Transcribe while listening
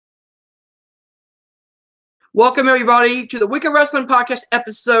Welcome, everybody, to the Wicked Wrestling Podcast,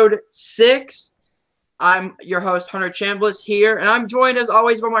 Episode 6. I'm your host, Hunter Chambliss, here, and I'm joined, as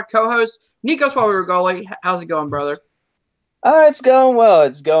always, by my co-host, Nico Swallow. How's it going, brother? It's going well.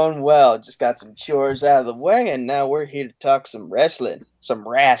 It's going well. Just got some chores out of the way, and now we're here to talk some wrestling. Some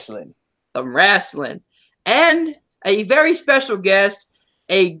wrestling. And a very special guest,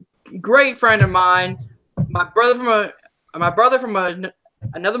 a great friend of mine, my brother from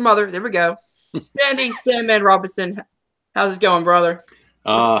another mother. There we go. Sandman Robinson. How's it going, brother?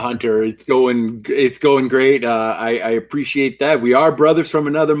 Hunter, it's going great. I appreciate that. We are brothers from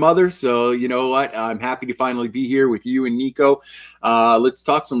another mother, so you know what? I'm happy to finally be here with you and Nico. Let's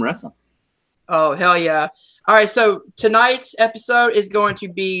talk some wrestling. Oh, hell yeah. All right, so tonight's episode is going to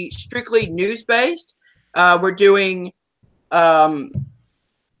be strictly news-based. We're doing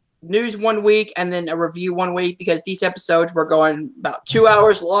news 1 week and then a review 1 week because these episodes were going about 2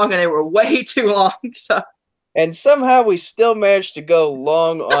 hours long and they were way too long. And somehow we still managed to go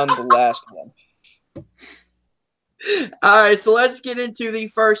long on the last one. All right, so let's get into the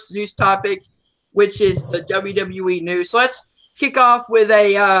first news topic, which is the WWE news. So let's kick off with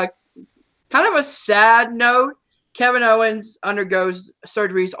a kind of a sad note. Kevin Owens undergoes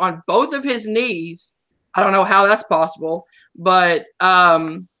surgeries on both of his knees. I don't know how that's possible, but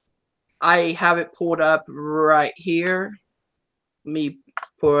I have it pulled up right here. Let me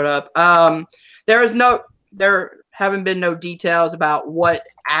pull it up. There haven't been no details about what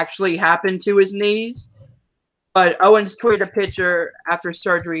actually happened to his knees, but Owens tweeted a picture after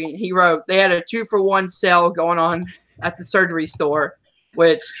surgery, and he wrote they had a 2-for-1 sale going on at the surgery store,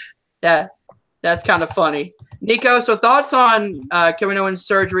 which that's kind of funny. Nico, so thoughts on Kevin Owens'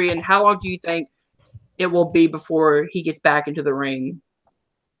 surgery, and how long do you think it will be before he gets back into the ring?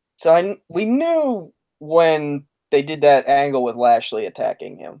 So we knew when they did that angle with Lashley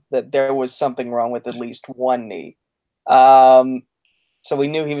attacking him that there was something wrong with at least one knee. So we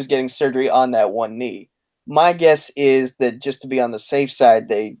knew he was getting surgery on that one knee. My guess is that just to be on the safe side,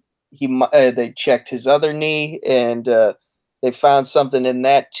 they checked his other knee and they found something in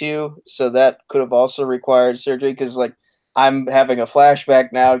that too. So that could have also required surgery because, like, I'm having a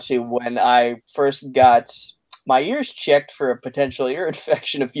flashback now to when I first got my ears checked for a potential ear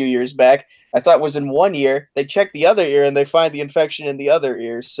infection a few years back. I thought it was in one ear. They check the other ear and they find the infection in the other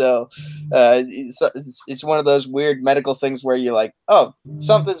ear. So it's one of those weird medical things where you're like, oh,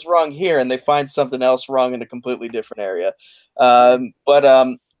 something's wrong here, and they find something else wrong in a completely different area.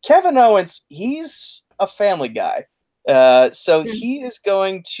 But Kevin Owens, he's a family guy. So he is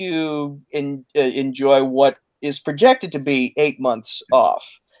going to enjoy what is projected to be 8 months off.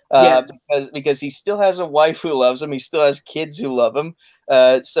 Because he still has a wife who loves him. He still has kids who love him.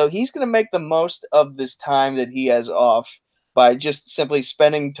 So he's going to make the most of this time that he has off by just simply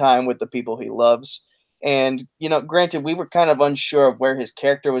spending time with the people he loves. And, you know, granted, we were kind of unsure of where his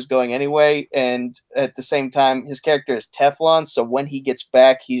character was going anyway. And at the same time, his character is Teflon. So when he gets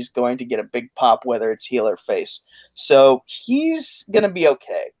back, he's going to get a big pop, whether it's heel or face. So he's going to be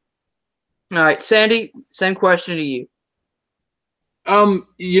okay. All right, Sandy, same question to you.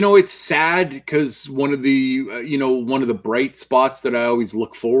 It's sad because one of the bright spots that I always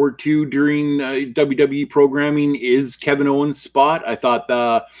look forward to during WWE programming is Kevin Owens' spot. I thought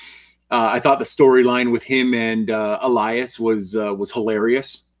the storyline with him and Elias was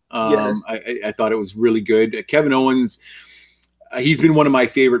hilarious. Yes. I thought it was really good. Kevin Owens, he's been one of my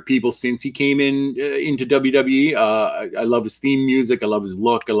favorite people since he came into WWE. I love his theme music. I love his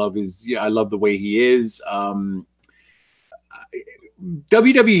look. I love the way he is.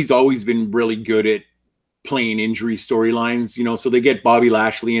 WWE's always been really good at playing injury storylines, so they get Bobby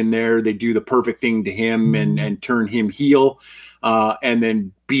Lashley in there, they do the perfect thing to him and turn him heel, and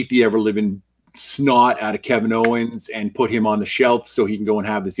then beat the ever-living snot out of Kevin Owens and put him on the shelf so he can go and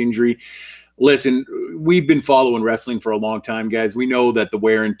have this injury. Listen, we've been following wrestling for a long time, guys. We know that the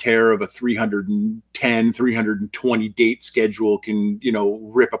wear and tear of a 310, 320 date schedule can,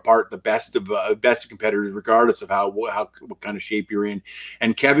 rip apart the best of competitors, regardless of what kind of shape you're in.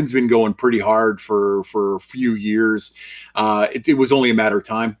 And Kevin's been going pretty hard for a few years. It was only a matter of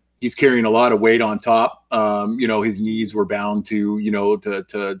time. He's carrying a lot of weight on top. His knees were bound to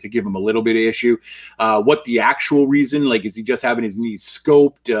give him a little bit of issue. What the actual reason, like, is he just having his knees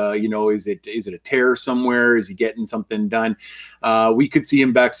scoped? Is it a tear somewhere? Is he getting something done? We could see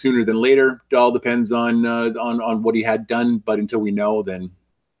him back sooner than later. It all depends on what he had done. But until we know, then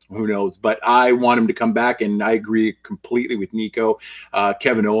who knows? But I want him to come back, and I agree completely with Nico.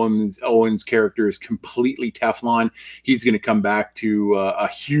 Kevin Owens' character is completely Teflon. He's going to come back to a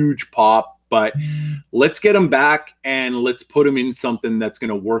huge pop but let's get him back and let's put him in something that's going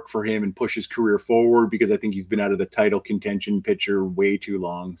to work for him and push his career forward, because I think he's been out of the title contention picture way too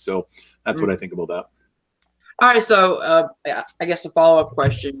long. So that's what I think about that. All right, so I guess a follow-up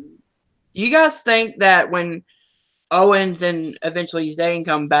question. Do you guys think that when Owens and eventually Zayn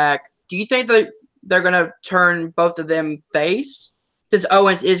come back, do you think that they're going to turn both of them face? Since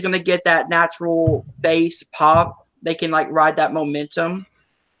Owens is going to get that natural face pop, they can like ride that momentum.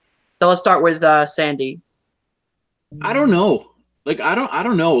 So let's start with Sandy. I don't know. Like, I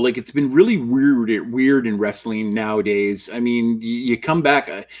don't know. Like, it's been really weird in wrestling nowadays. I mean, you come back.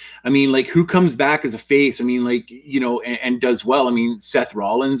 I mean, like, who comes back as a face? I mean, like, you know, and does well. I mean, Seth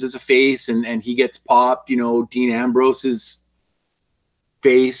Rollins is a face, and he gets popped. You know, Dean Ambrose's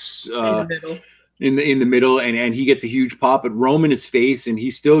face in the middle, and he gets a huge pop. But Roman is face, and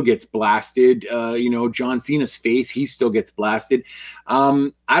he still gets blasted. You know, John Cena's face, he still gets blasted. I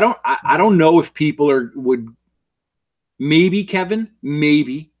don't know if people would. Maybe Kevin,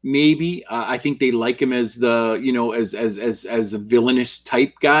 maybe. I think they like him as the, you know, as a villainous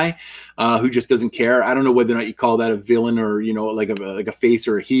type guy who just doesn't care. I don't know whether or not you call that a villain or, you know, like a face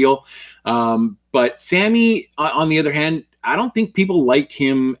or a heel. But Sammy, on the other hand, I don't think people like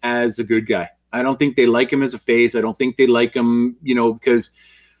him as a good guy. I don't think they like him as a face. I don't think they like him, you know, because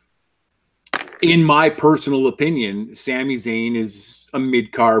in my personal opinion, Sami Zayn is a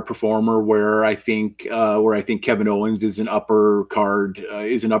mid-card performer, where I think Kevin Owens is an upper card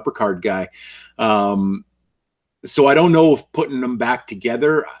guy. So I don't know if putting them back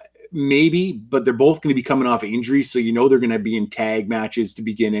together, maybe, but they're both going to be coming off of injuries, so you know they're going to be in tag matches to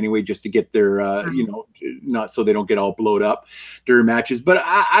begin anyway, just to get their you know, not so they don't get all blowed up during matches. But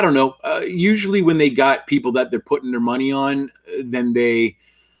I don't know. Usually when they got people that they're putting their money on, then they,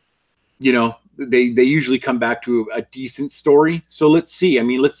 you know, they usually come back to a decent story. So let's see. I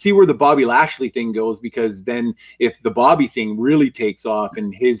mean, let's see where the Bobby Lashley thing goes, because then if the Bobby thing really takes off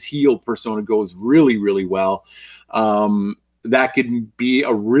and his heel persona goes really, really well, that could be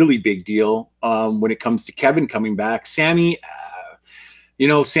a really big deal when it comes to Kevin coming back. Sammy, you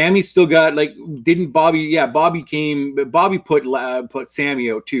know, Sammy's still got, like, didn't Bobby? Yeah, Bobby put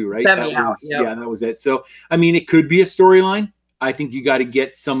Sammy out too, right? Sammy out. Yep. Yeah, that was it. So I mean, it could be a storyline. I think you got to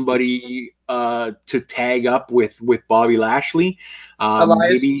get somebody to tag up with Bobby Lashley.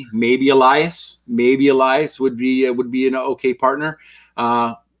 Maybe Elias. Maybe Elias would be an okay partner.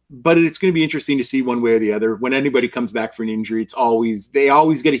 But it's going to be interesting to see one way or the other. When anybody comes back for an injury, they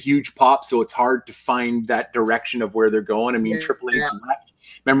always get a huge pop, so it's hard to find that direction of where they're going. I mean, Triple H left.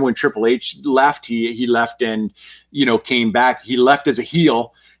 Remember when Triple H left? He left and, you know, came back. He left as a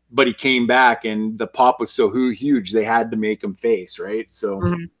heel, but he came back, and the pop was so huge they had to make him face, right? So,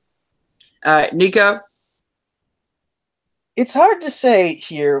 Nico, it's hard to say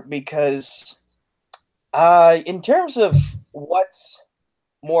here because, in terms of what's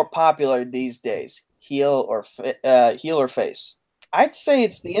more popular these days, heel or face, I'd say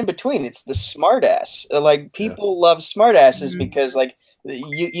it's the in between. It's the smartass. Like, people love smartasses because, like,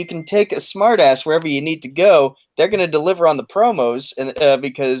 you can take a smartass wherever you need to go. They're going to deliver on the promos, and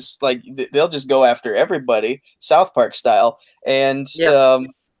because, like, they'll just go after everybody, South Park style, and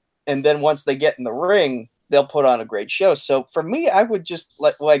then once they get in the ring, they'll put on a great show. So for me, I would just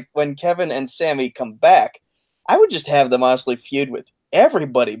like when Kevin and Sammy come back, I would just have them honestly feud with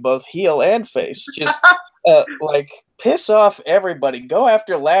everybody, both heel and face. Just like, piss off everybody. Go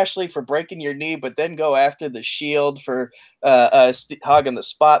after Lashley for breaking your knee, but then go after the Shield for hogging the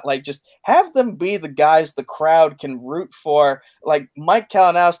spotlight. Just have them be the guys the crowd can root for, like Mike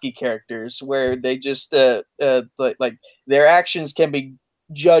Kalinowski characters, where they just like their actions can be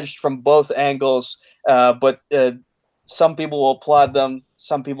judged from both angles, but some people will applaud them.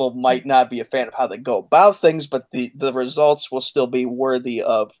 Some people might not be a fan of how they go about things, but the results will still be worthy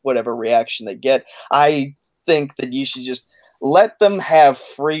of whatever reaction they get. I think that you should just let them have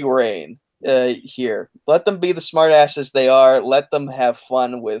free reign here. Let them be the smartasses they are. Let them have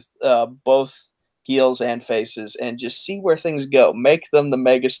fun with both heels and faces, and just see where things go. Make them the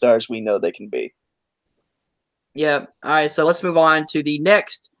megastars we know they can be. Yeah. All right, so let's move on to the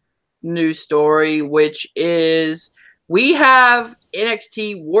next news story, which is we have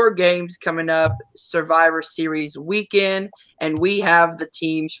NXT War Games coming up, Survivor Series weekend, and we have the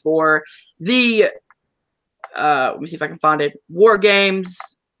teams for the let me see if I can find it, War Games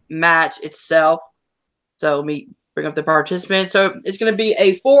match itself. So let me bring up the participants. So it's going to be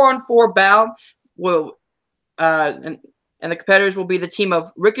a 4-on-4 bout. And the competitors will be the team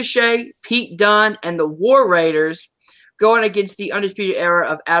of Ricochet, Pete Dunne, and the War Raiders, going against the Undisputed Era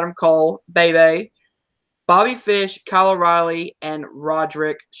of Adam Cole, Bebe, Bobby Fish, Kyle O'Reilly, and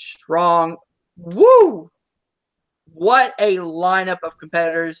Roderick Strong. Woo! What a lineup of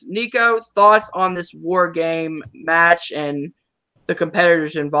competitors. Nico, thoughts on this War Game match and the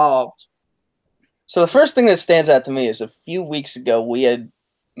competitors involved? So the first thing that stands out to me is a few weeks ago we had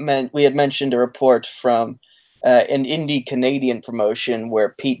mentioned a report from an indie Canadian promotion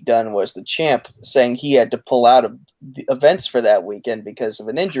where Pete Dunne was the champ, saying he had to pull out of the events for that weekend because of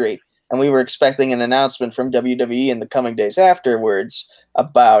an injury. And we were expecting an announcement from WWE in the coming days afterwards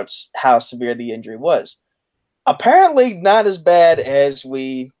about how severe the injury was. Apparently not as bad as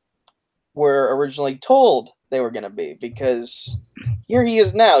we were originally told they were going to be, because here he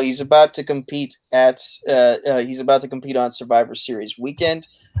is now. He's about to compete on Survivor Series weekend.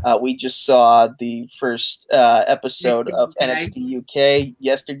 We just saw the first episode of NXT UK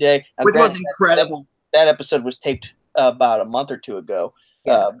yesterday, which was incredible. That episode was taped about a month or two ago.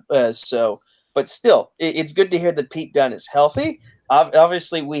 Yeah. But still, it's good to hear that Pete Dunne is healthy.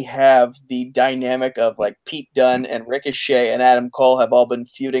 Obviously, we have the dynamic of like Pete Dunne and Ricochet and Adam Cole have all been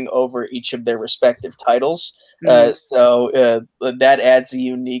feuding over each of their respective titles. So that adds a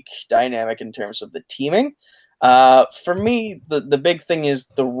unique dynamic in terms of the teaming. For me, the big thing is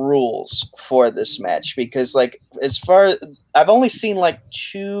the rules for this match, because like I've only seen like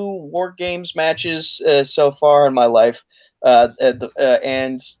 2 War Games matches so far in my life.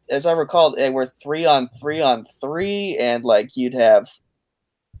 And as I recall, they were 3-on-3-on-3, and like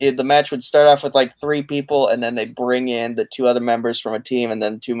the match would start off with like 3 people, and then they bring in the 2 other members from a team, and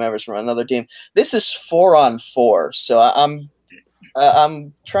then 2 members from another team. This is 4-on-4, so I'm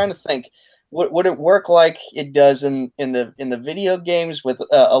trying to think. Would it work like it does in the video games with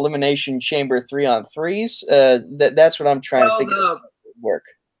Elimination Chamber 3-on-3s? That's what I'm trying to figure out. Work.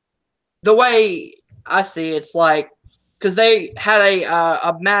 The way I see it's like, because they had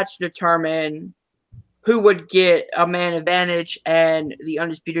a match to determine who would get a man advantage, and the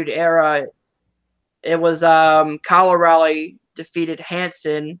Undisputed Era, it was Kyle O'Reilly defeated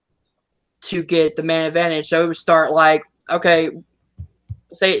Hanson to get the man advantage. So it would start like, okay,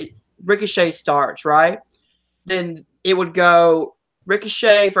 say Ricochet starts, right? Then it would go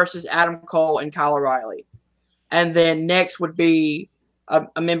Ricochet versus Adam Cole and Kyle O'Reilly. And then next would be a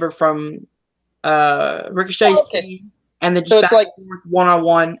member from Ricochet's team. And then just back and forth,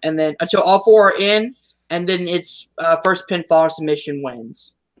 1-on-1, and then until all 4 are in, and then it's first pinfall submission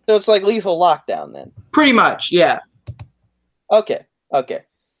wins. So it's like Lethal Lockdown then? Pretty much, yeah. Okay.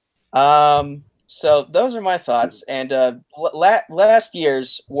 So those are my thoughts. And last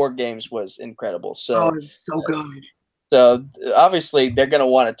year's War Games was incredible. So so good. So obviously they're going to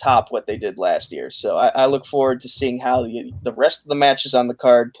want to top what they did last year. So I look forward to seeing how the rest of the matches on the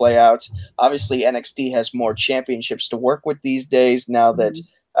card play out. Obviously NXT has more championships to work with these days now that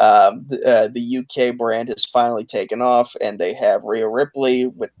the UK brand has finally taken off, and they have Rhea Ripley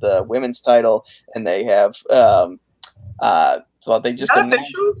with the women's title, and they have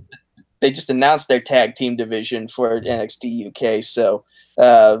they just announced their tag team division for NXT UK. So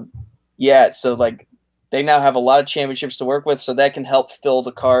so like they now have a lot of championships to work with, so that can help fill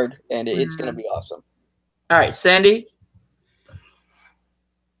the card, and it's going to be awesome. All right, Sandy.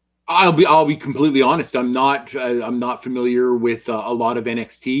 I'll be completely honest. I'm not familiar with a lot of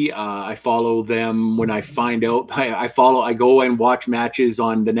NXT. I follow them when I find out. I go and watch matches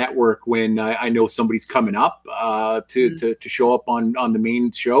on the network when I know somebody's coming up to show up on the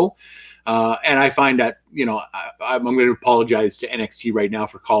main show. And I find that, I'm going to apologize to NXT right now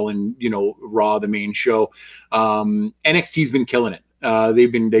for calling, Raw the main show. NXT's been killing it.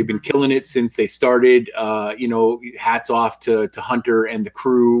 They've been killing it since they started. Hats off to Hunter and the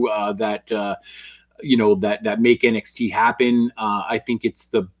crew that make NXT happen. I think it's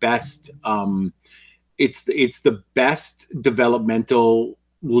the best. It's the best developmental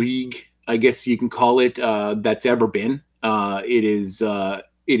league, I guess you can call it, that's ever been.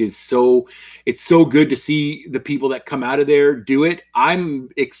 It's so good to see the people that come out of there do it. I'm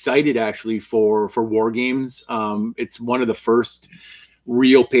excited actually for War Games. It's one of the first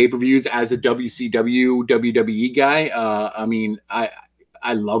real pay-per-views as a WCW WWE guy.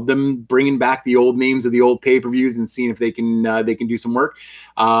 I love them bringing back the old names of the old pay-per-views and seeing if they can do some work.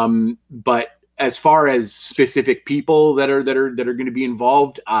 But as far as specific people that are going to be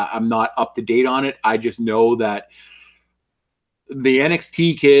involved, I'm not up to date on it. I just know that the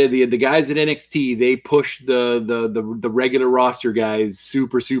NXT the guys at NXT, they push the regular roster guys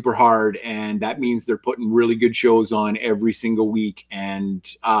super, super hard, and that means they're putting really good shows on every single week. And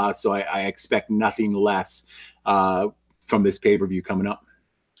so I expect nothing less from this pay-per-view coming up.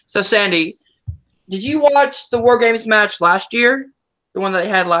 So Sandy, did you watch the War Games match last year? The one that they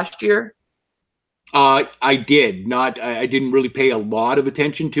had last year? I did not. I didn't really pay a lot of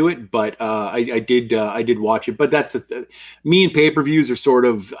attention to it, but I did. I did watch it. But me and pay-per-views are sort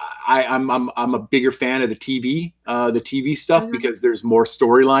of. I'm a bigger fan of the TV stuff Mhm. because there's more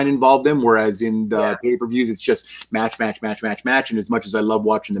storyline involved in. Whereas in Yeah. the pay-per-views, it's just match, match, match, match, match. And as much as I love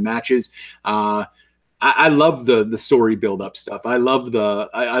watching the matches, I love the story build up stuff. I love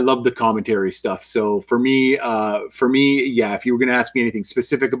the commentary stuff. So for me, yeah, if you were going to ask me anything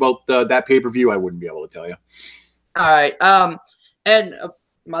specific about that pay per view, I wouldn't be able to tell you. All right. And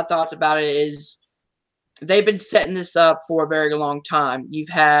my thoughts about it is they've been setting this up for a very long time. You've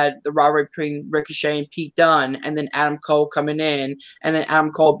had the rivalry between Ricochet and Pete Dunne, and then Adam Cole coming in, and then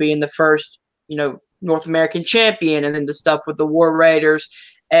Adam Cole being the first, North American champion, and then the stuff with the War Raiders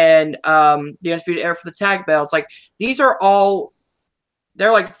and the Undisputed Era for the tag belts. Like these are all,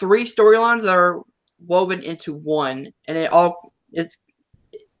 they're like three storylines that are woven into one, and it's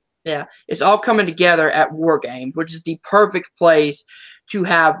all coming together at War Games, which is the perfect place to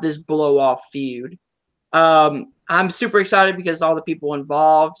have this blow off feud. I'm super excited because all the people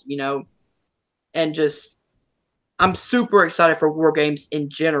involved, and just I'm super excited for War Games in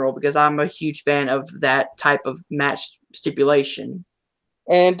general because I'm a huge fan of that type of match stipulation.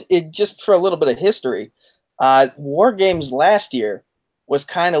 And it just for a little bit of history, War Games last year was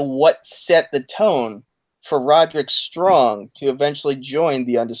kind of what set the tone for Roderick Strong to eventually join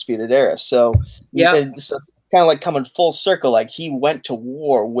the Undisputed Era. So, so kind of like coming full circle, like he went to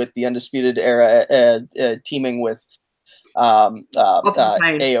war with the Undisputed Era, teaming with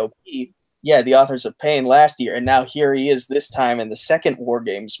AOP. Yeah, the Authors of Pain last year, and now here he is this time in the second War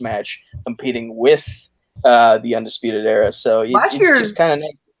Games match, competing with the Undisputed Era. So last it's year's just kind of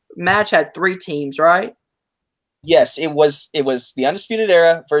nice. Match had 3 teams, right? Yes, it was the Undisputed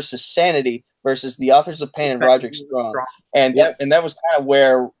Era versus Sanity versus the Authors of Pain and Roderick Strong, and that was kind of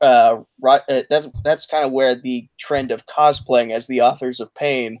where that's kind of where the trend of cosplaying as the Authors of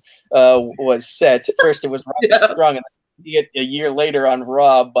Pain was set. First, it was Roderick Strong, and then a year later on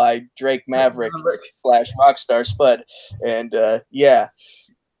Raw by Drake Maverick / Rockstar Spud, and yeah.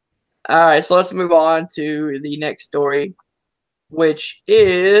 All right, so let's move on to the next story, which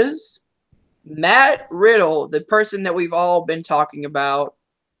is Matt Riddle, the person that we've all been talking about,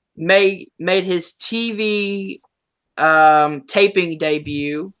 made his TV taping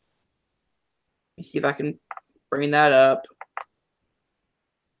debut. Let me see if I can bring that up.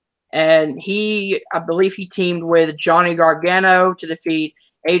 And I believe he teamed with Johnny Gargano to defeat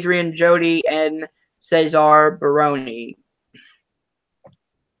Adrian Jody and Cesar Baroni.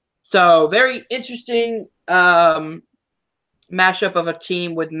 So very interesting mashup of a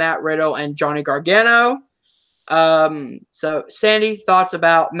team with Matt Riddle and Johnny Gargano. So Sandy, thoughts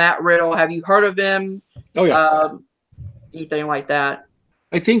about Matt Riddle? Have you heard of him? Oh yeah. Anything like that?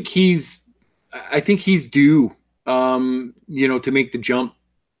 I think he's due, to make the jump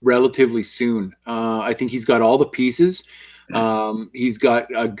relatively soon. I think he's got all the pieces. He's got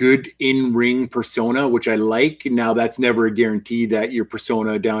a good in-ring persona, which I like. Now, that's never a guarantee that your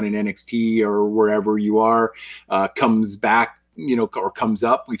persona down in NXT or wherever you are comes back, or comes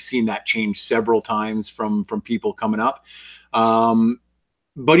up. We've seen that change several times from people coming up.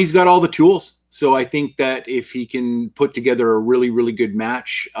 But he's got all the tools. So I think that if he can put together a really, really good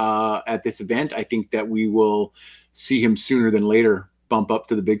match at this event, I think that we will see him sooner than later bump up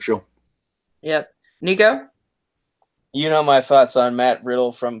to the big show. Yep. Nico? You know my thoughts on Matt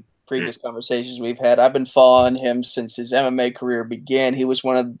Riddle from previous conversations we've had. I've been following him since his MMA career began. He's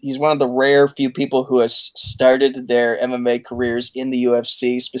one of the rare few people who has started their MMA careers in the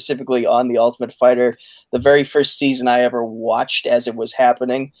UFC, specifically on The Ultimate Fighter. The very first season I ever watched as it was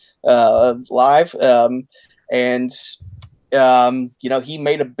happening live. He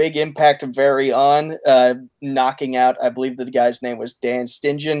made a big impact very on, knocking out, I believe the guy's name was Dan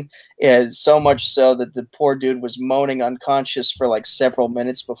Stingen, so much so that the poor dude was moaning unconscious for like several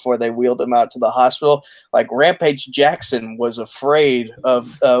minutes before they wheeled him out to the hospital. Like Rampage Jackson was afraid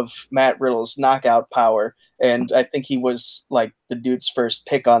of Matt Riddle's knockout power, and I think he was like the dude's first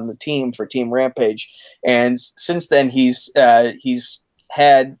pick on the team for Team Rampage. And since then, he's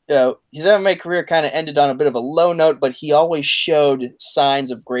had his MMA career kind of ended on a bit of a low note, but he always showed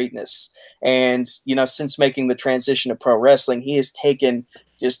signs of greatness. And, since making the transition to pro wrestling, he has taken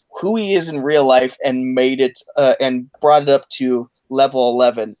just who he is in real life and made it and brought it up to level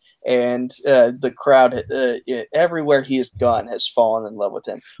 11. And the crowd everywhere he has gone has fallen in love with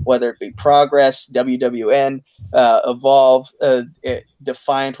him, whether it be Progress, WWN, Evolve,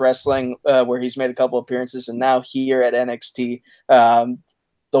 Defiant Wrestling, where he's made a couple appearances, and now here at NXT.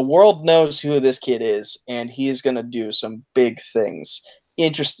 The world knows who this kid is, and he is going to do some big things.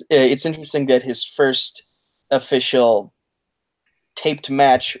 it's interesting that his first official taped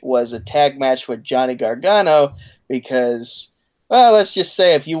match was a tag match with Johnny Gargano because, well, let's just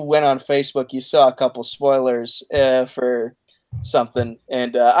say if you went on Facebook, you saw a couple spoilers for something,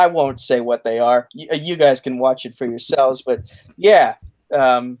 and I won't say what they are. You guys can watch it for yourselves, but yeah,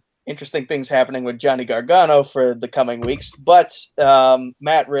 interesting things happening with Johnny Gargano for the coming weeks. But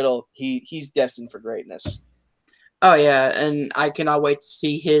Matt Riddle, he's destined for greatness. Oh yeah, and I cannot wait to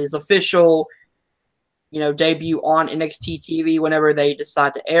see his official, debut on NXT TV whenever they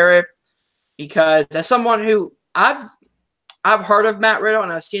decide to air it. Because as someone who I've heard of Matt Riddle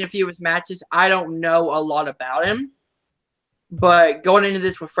and I've seen a few of his matches, I don't know a lot about him. But going into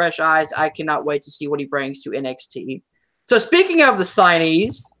this with fresh eyes, I cannot wait to see what he brings to NXT. So speaking of the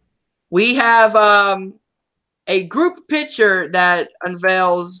signees, we have a group picture that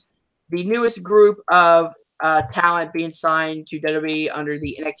unveils the newest group of talent being signed to WWE under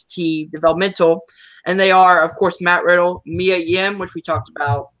the NXT developmental. And they are, of course, Matt Riddle, Mia Yim, which we talked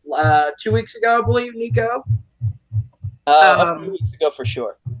about 2 weeks ago, I believe, Nico. A few weeks ago for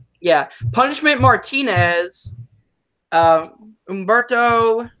sure. Yeah. Punishment Martinez,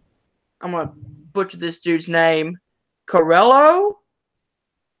 Umberto, I'm going to butcher this dude's name, Corello,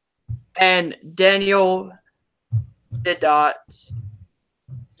 and Daniel Didot.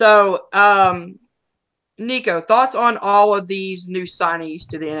 So, Nico, thoughts on all of these new signees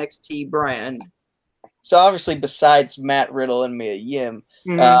to the NXT brand? So obviously, besides Matt Riddle and Mia Yim,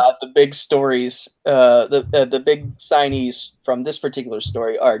 the big stories, the big signees from this particular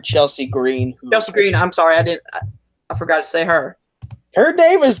story are Chelsea Green. Chelsea Green. I'm sorry, I forgot to say her. Her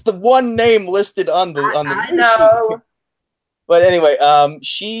name is the one name listed on the. I know. But anyway,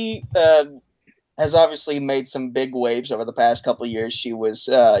 she has obviously made some big waves over the past couple of years. She was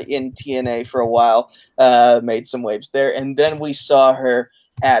in TNA for a while, made some waves there, and then we saw her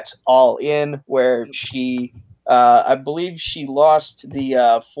at All In, where she, I believe, she lost the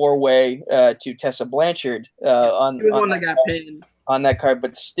 4-way to Tessa Blanchard on that card,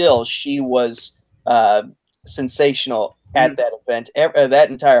 but still, she was sensational at that event. That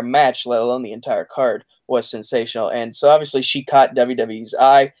entire match, let alone the entire card, was sensational, and so obviously she caught WWE's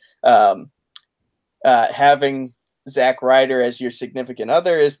eye. Having Zack Ryder as your significant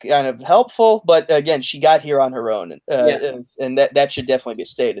other is kind of helpful, but again, she got here on her own, and that should definitely be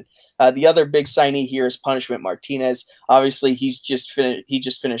stated. The other big signee here is Punishment Martinez. Obviously, he just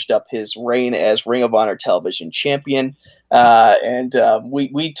finished up his reign as Ring of Honor Television Champion, and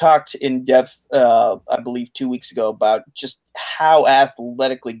we talked in depth, I believe, 2 weeks ago about just how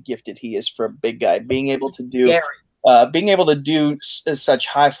athletically gifted he is for a big guy, being able to do. Being able to do such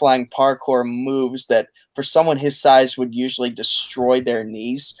high-flying parkour moves that for someone his size would usually destroy their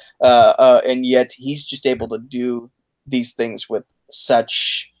knees, and yet he's just able to do these things with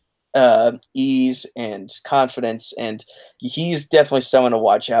such ease and confidence, and he's definitely someone to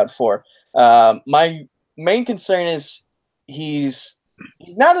watch out for. My main concern is he's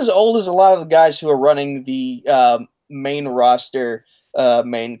not as old as a lot of the guys who are running the main roster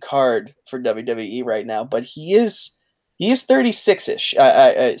main card for WWE right now, but he is 36-ish.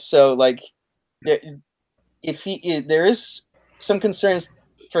 So like, there is some concerns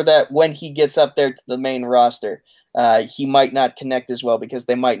for that when he gets up there to the main roster, he might not connect as well because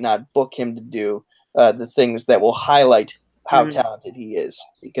they might not book him to do the things that will highlight how talented he is.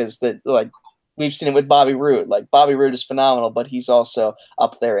 Because we've seen it with Bobby Roode. Like, Bobby Roode is phenomenal, but he's also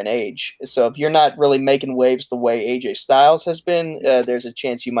up there in age. So if you're not really making waves the way AJ Styles has been, there's a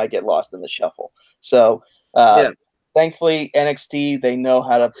chance you might get lost in the shuffle. So thankfully, NXT, they know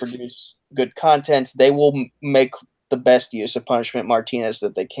how to produce good content. They will make the best use of Punishment Martinez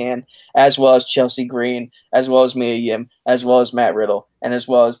that they can, as well as Chelsea Green, as well as Mia Yim, as well as Matt Riddle, and as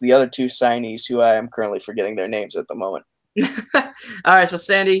well as the other two signees who I am currently forgetting their names at the moment. All right, so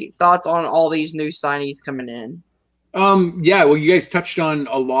Sandy, thoughts on all these new signees coming in? Yeah, well, you guys touched on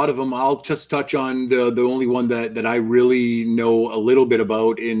a lot of them. I'll just touch on the only one that I really know a little bit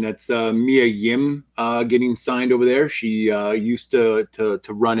about, and that's Mia Yim getting signed over there. She used to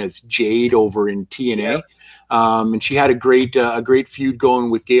run as Jade over in TNA. And she had a great feud going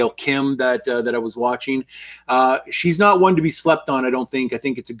with Gail Kim that I was watching. She's not one to be slept on, I don't think. I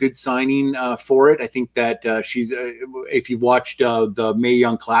think it's a good signing for it. I think that she's if you've watched the Mae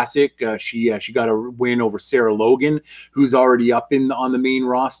Young Classic, she got a win over Sarah Logan, who's already up on the main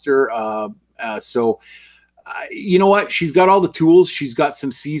roster. So you know what? She's got all the tools. She's got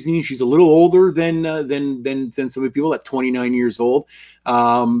some seasoning. She's a little older than some of the people at 29 years old.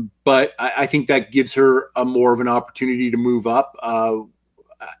 But I think that gives her more of an opportunity to move up.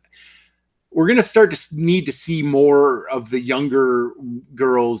 We're we're going to start to need to see more of the younger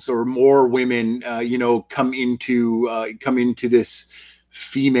girls or more women, you know, come into this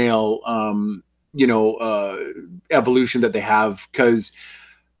female, you know, evolution that they have. Because,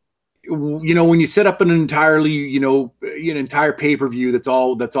 you know, when you set up an entirely, you know, an entire pay-per-view that's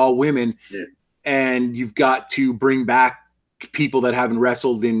all women, yeah, and you've got to bring back people that haven't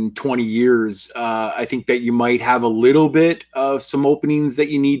wrestled in 20 years, I think that you might have a little bit of some openings that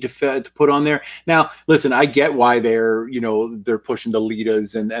you need to put on there. Now, listen, I get why they're pushing the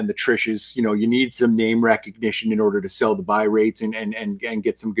Litas and the Trishes. You know, you need some name recognition in order to sell the buy rates and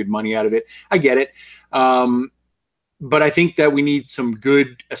get some good money out of it. I get it. But I think that we need some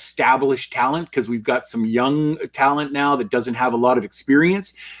good established talent, because we've got some young talent now that doesn't have a lot of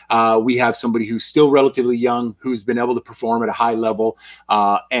experience. We have somebody who's still relatively young, who's been able to perform at a high level,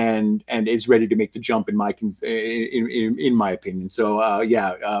 and is ready to make the jump in my opinion.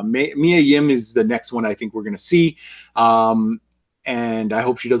 So Mia Yim is the next one I think we're going to see, and I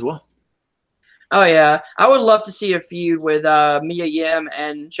hope she does well. Oh yeah, I would love to see a feud with Mia Yim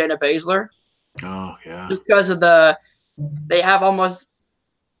and Shayna Baszler. Oh yeah, just because of they have almost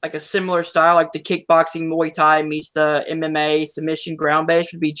like a similar style, like the kickboxing Muay Thai meets the MMA submission ground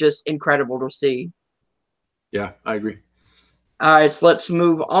base would be just incredible to see. Yeah, I agree. All right, so let's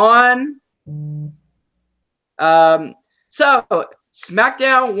move on. So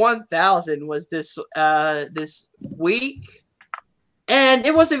SmackDown 1000 was this week, and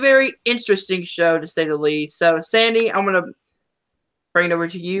it was a very interesting show to say the least. So Sandy, I'm gonna bring it over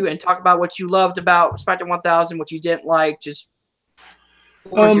to you and talk about what you loved about SmackDown 1000, what you didn't like. Just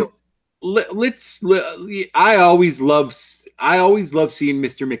I always love seeing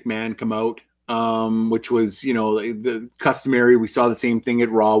Mr. McMahon come out, which was, you know, the customary. We saw the same thing at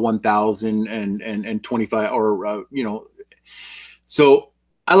Raw 1000 and 25, or you know, so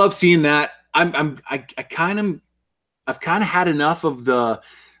I love seeing that. I've kind of had enough of the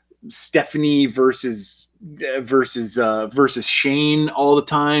Stephanie versus Shane all the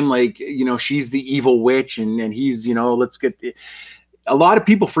time. Like, you know, she's the evil witch and he's, you know, a lot of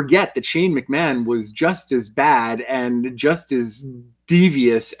people forget that Shane McMahon was just as bad and just as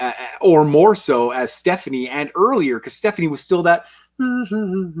devious, or more so, as Stephanie, and earlier, because Stephanie was still that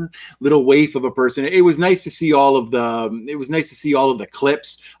little waif of a person. It was nice to see all of the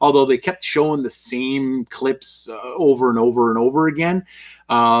clips, although they kept showing the same clips over and over and over again.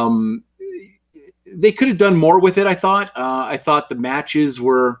 They could have done more with it, I thought. I thought the matches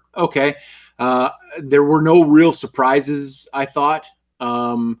were okay. There were no real surprises, I thought.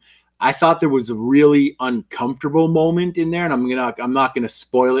 I thought there was a really uncomfortable moment in there, and I'm not gonna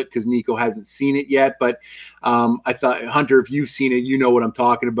spoil it because Nico hasn't seen it yet. But I thought, Hunter, if you've seen it, you know what I'm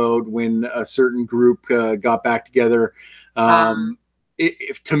talking about. When a certain group got back together,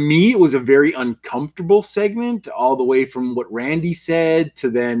 to me, it was a very uncomfortable segment, all the way from what Randy said to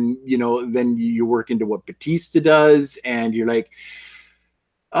then you work into what Batista does, and you're like,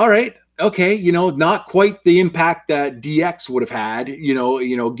 all right, okay, you know, not quite the impact that DX would have had, you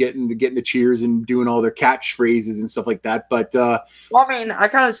know, getting the cheers and doing all their catchphrases and stuff like that. But well, I mean, I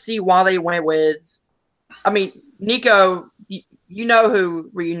kind of see why they went with. I mean, Nico, you know who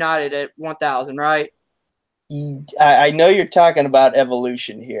reunited at 1000, right? I know you're talking about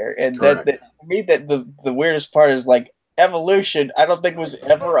Evolution here, and that for me, that the weirdest part is, like, Evolution, I don't think was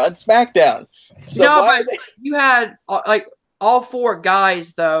ever on SmackDown. So no, but you had like all four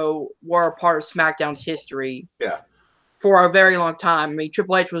guys though were a part of SmackDown's history. Yeah. For a very long time. I mean,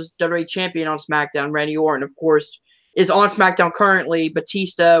 Triple H was WWE champion on SmackDown. Randy Orton, of course, is on SmackDown currently.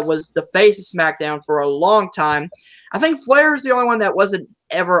 Batista was the face of SmackDown for a long time. I think Flair is the only one that wasn't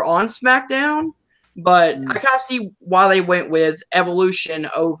ever on SmackDown. But I kind of see why they went with Evolution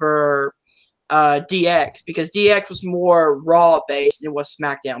over DX, because DX was more Raw based and it was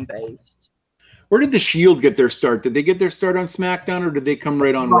SmackDown based. Where did the Shield get their start? Did they get their start on SmackDown, or did they come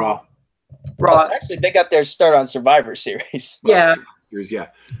right on Raw? Raw. Actually, they got their start on Survivor Series. Yeah. Yeah.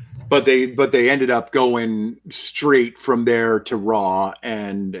 But they ended up going straight from there to Raw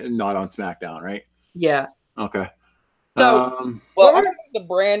and not on SmackDown, right? Yeah. Okay. So, well, I don't think the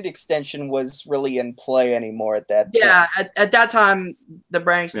brand extension was really in play anymore at that point. Yeah, at that time, the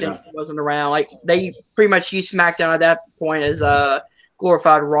brand extension wasn't around. Like, they pretty much used SmackDown at that point as a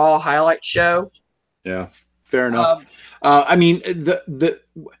glorified Raw highlight show. Yeah, fair enough. I mean, they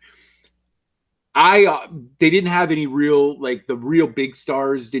didn't have any real, like, the real big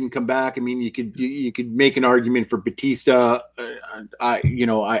stars didn't come back. I mean, you could make an argument for Batista.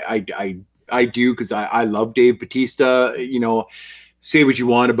 I do, because I love Dave Batista. You know, say what you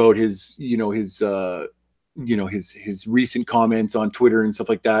want about his you know, his recent comments on Twitter and stuff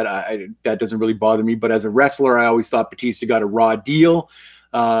like that. That doesn't really bother me. But as a wrestler, I always thought Batista got a raw deal.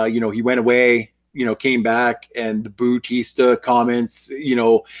 You know, he went away, you know, came back, and the Batista comments, you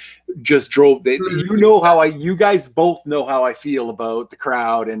know, just drove. You know how you guys both know how I feel about the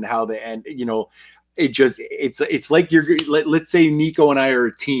crowd and how you know, it's like let's say Nico and I are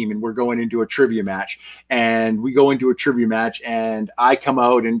a team and we're going into a trivia match, and we go into a trivia match and I come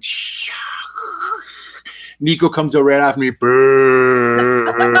out and Nico comes out right after me.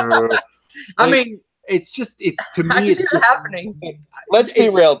 I mean, it's to me, it's just happening. Let's be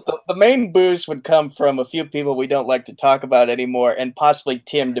real. The main boost would come from a few people we don't like to talk about anymore, and possibly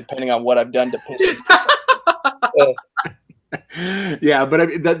Tim, depending on what I've done to piss him off. Yeah, but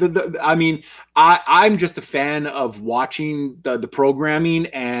I mean, I'm just a fan of watching the programming,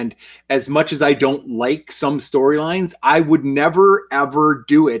 and as much as I don't like some storylines, I would never ever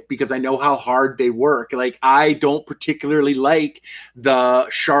do it because I know how hard they work. Like, I don't particularly like the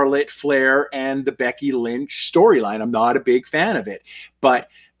Charlotte Flair and the Becky Lynch storyline. I'm not a big fan of it. But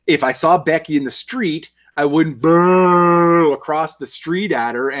if I saw Becky in the street, I wouldn't burr across the street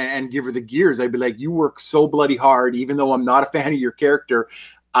at her and give her the gears. I'd be like, you work so bloody hard, even though I'm not a fan of your character.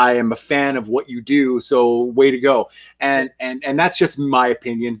 I am a fan of what you do. So way to go. And that's just my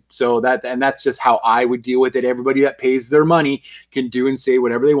opinion. So that's just how I would deal with it. Everybody that pays their money can do and say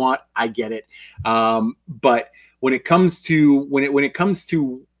whatever they want. I get it. But when it comes to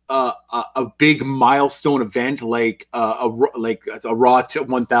a big milestone event like a Raw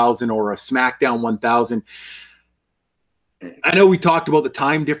 1000 or a SmackDown 1000. I know we talked about the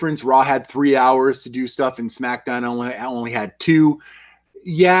time difference. Raw had 3 hours to do stuff, and SmackDown only had 2.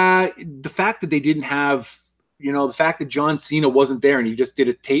 Yeah, the fact that they didn't have, you know, the fact that John Cena wasn't there and he just did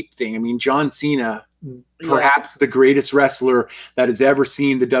a tape thing. I mean, John Cena, perhaps the greatest wrestler that has ever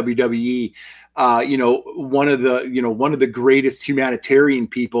seen the WWE. You know, one of the greatest humanitarian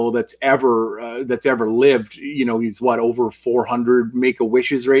people that's ever lived. You know, he's over 400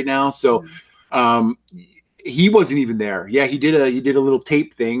 Make-A-Wishes right now. So he wasn't even there. Yeah, he did a little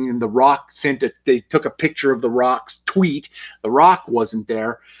tape thing, and The Rock they took a picture of The Rock's tweet. The Rock wasn't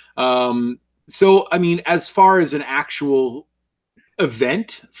there. So I mean, as far as an actual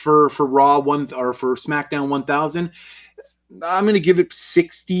event for Raw or for SmackDown 1000, I'm going to give it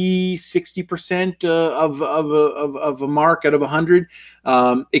 60% of a mark out of 100.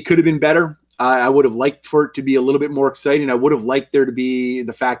 It could have been better. I would have liked for it to be a little bit more exciting. I would have liked there to be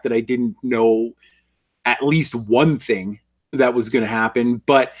the fact that I didn't know at least one thing that was going to happen.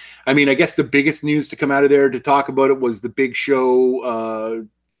 But I mean, I guess the biggest news to come out of there to talk about it was the Big Show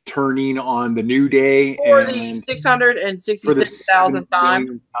turning on the New Day for the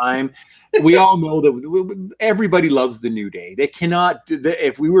 666,000th time. We all know that everybody loves the New Day. They cannot.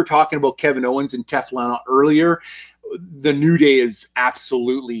 If we were talking about Kevin Owens and Teflon earlier, the New Day is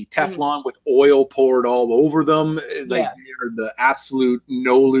absolutely Teflon with oil poured all over them. Like, they're the absolute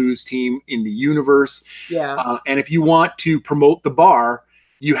no-lose team in the universe. Yeah. And if you want to promote the bar,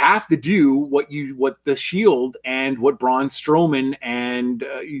 you have to do what the Shield and what Braun Strowman and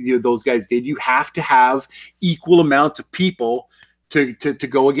those guys did. You have to have equal amounts of people to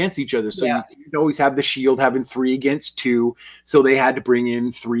go against each other. So you always have the Shield having 3 against 2. So they had to bring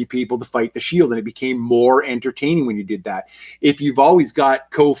in 3 people to fight the Shield, and it became more entertaining when you did that. If you've always got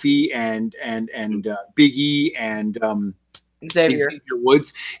Kofi and Big E and Xavier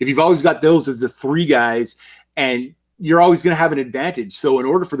Woods, if you've always got those as the 3 guys, and you're always going to have an advantage. So in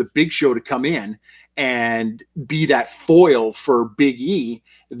order for the Big Show to come in and be that foil for Big E,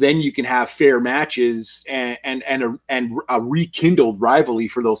 then you can have fair matches and a rekindled rivalry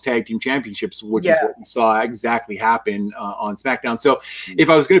for those tag team championships, which is what we saw exactly happen on SmackDown. So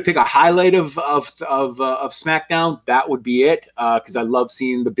if I was going to pick a highlight of SmackDown, that would be it, because I love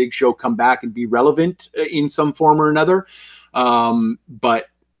seeing the Big Show come back and be relevant in some form or another. But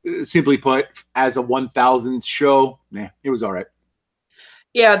simply put, as a 1000th show, it was all right.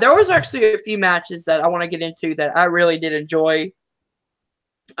 Yeah, there was actually a few matches that I want to get into that I really did enjoy.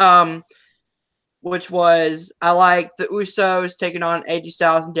 Which was, I like the Usos taking on AJ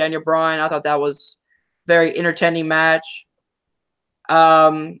Styles and Daniel Bryan. I thought that was a very entertaining match.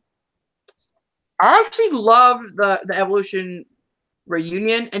 I actually love the Evolution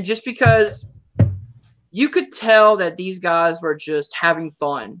reunion, and just because you could tell that these guys were just having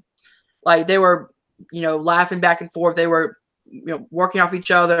fun. Like, they were, laughing back and forth. They were, working off each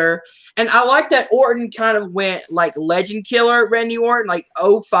other. And I like that Orton kind of went like legend killer Randy Orton, like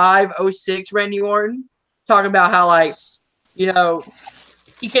 05, 06 Randy Orton, talking about how, like, he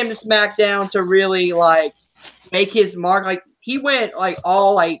came to SmackDown to really, like, make his mark. Like, he went like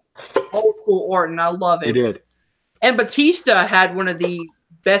all like old school Orton. I love it. He did. And Batista had one of the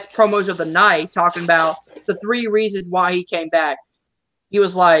best promos of the night, talking about the 3 reasons why he came back. He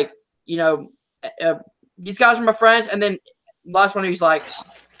was like, you know, these guys are my friends, and then last one he's like,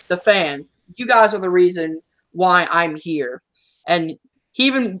 the fans. You guys are the reason why I'm here. And he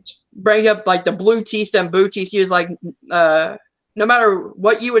even bring up like the blue Tista and boo Tista. He was like, no matter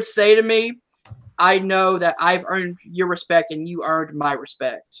what you would say to me, I know that I've earned your respect and you earned my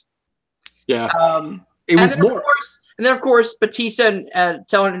respect. Yeah. It was more. And then, of course, Batista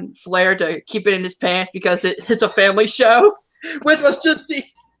telling Flair to keep it in his pants because it's a family show, which was just the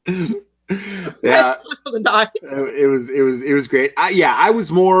best of the night. It was great. I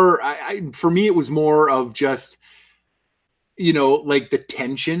was more. For me, it was more of just, you know, like the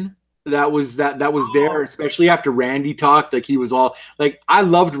tension that was there, especially after Randy talked. Like he was all like, I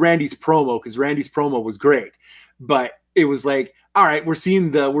loved Randy's promo because Randy's promo was great, but it was like, all right, we're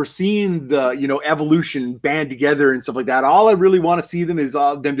seeing the you know, evolution band together and stuff like that. All I really want to see them is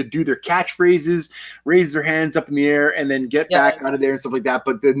them to do their catchphrases, raise their hands up in the air, and then get back out of there and stuff like that.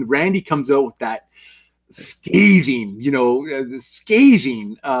 But then Randy comes out with that scathing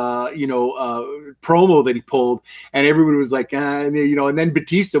promo that he pulled, and everybody was like, you know. And then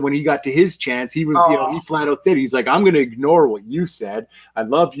Batista, when he got to his chance, he was, you know, he flat out said, he's like, I'm going to ignore what you said. I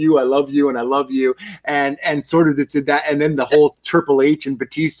love you, and I love you, and sort of did that. And then the whole Triple H and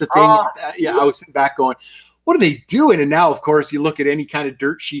Batista thing, I was sitting back going, what are they doing? And now, of course, you look at any kind of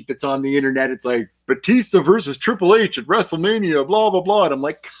dirt sheet that's on the internet, it's like Batista versus Triple H at WrestleMania, blah blah blah, and I'm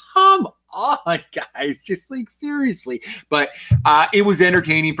like, come on, guys, just like seriously. But it was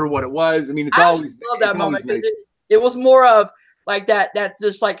entertaining for what it was. I mean, I always love that moment because it was more of like that. That's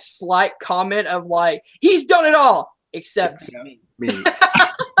just like slight comment of like, he's done it all except me.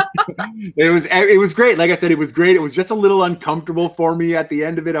 It was great. Like I said, it was great. It was just a little uncomfortable for me at the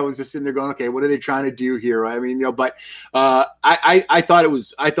end of it. I was just sitting there going, okay, what are they trying to do here? I mean, you know, but I thought it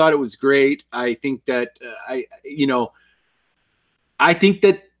was great. I think that I think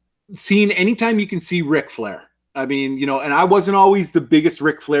that seeing anytime you can see Ric Flair, I mean, you know, and I wasn't always the biggest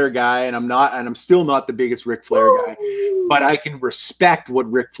Ric Flair guy, and I'm still not the biggest Ric Flair guy, but I can respect what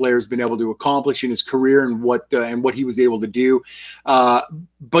Ric Flair has been able to accomplish in his career and what he was able to do.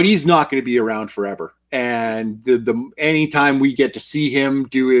 But he's not going to be around forever. And anytime we get to see him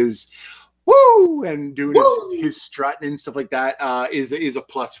do his woo and doing his strutting and stuff like that is a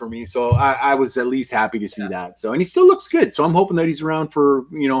plus for me. So I was at least happy to see that. So, and he still looks good. So I'm hoping that he's around for,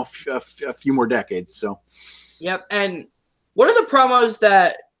 you know, a few more decades. So. Yep. And one of the promos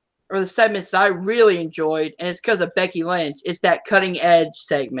or the segments that I really enjoyed, and it's because of Becky Lynch, is that Cutting Edge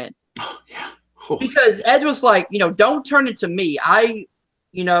segment. Oh, yeah. Oh. Because Edge was like, you know, don't turn it to me. I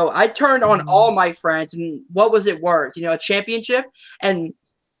turned on all my friends, and what was it worth? You know, a championship? And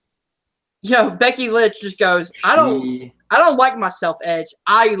you know, Becky Lynch just goes, I don't like myself, Edge.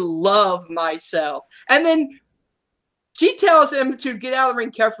 I love myself. And then she tells him to get out of the ring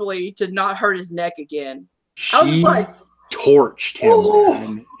carefully to not hurt his neck again. I was like, torched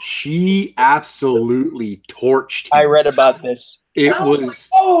him. Man. She absolutely torched him. I read about this. It was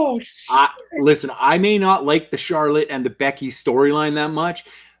listen, I may not like the Charlotte and the Becky storyline that much,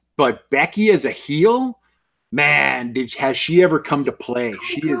 but Becky as a heel, man, has she ever come to play?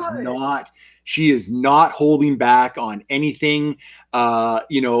 She is not holding back on anything.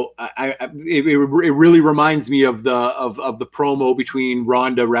 You know, it really reminds me of the promo between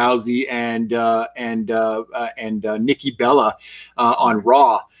Ronda Rousey and Nikki Bella on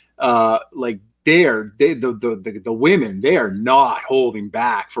Raw. Like the women, they are not holding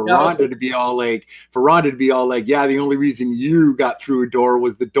back for Ronda to be all like, yeah, the only reason you got through a door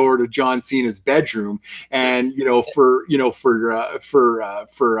was the door to John Cena's bedroom. And, for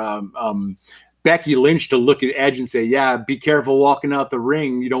Becky Lynch to look at Edge and say, yeah, be careful walking out the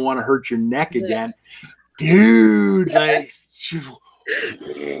ring. You don't want to hurt your neck again. Dude, like,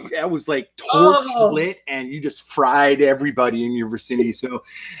 that was like torch lit, and you just fried everybody in your vicinity. So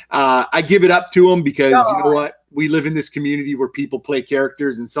I give it up to him because you know what? We live in this community where people play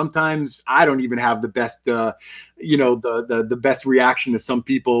characters, and sometimes I don't even have the best, the best reaction to some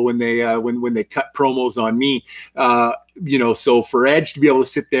people when they cut promos on me. So for Edge to be able to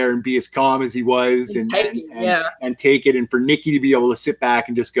sit there and be as calm as he was and take it, and for Nikki to be able to sit back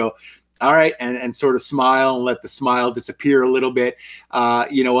and just go, all right, and sort of smile and let the smile disappear a little bit.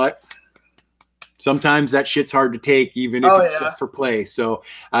 You know what? Sometimes that shit's hard to take, even if it's just for play. So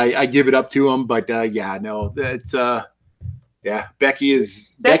I give it up to him. But Becky's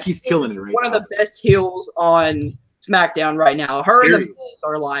killing it right now. One of the best heels on SmackDown right now. Her and the Miz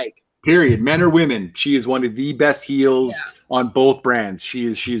are like Period. Men or women, she is one of the best heels on both brands. She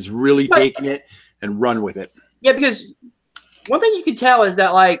is really taking it and run with it. Yeah, because one thing you can tell is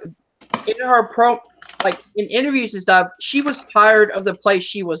that like in her in interviews and stuff, she was tired of the place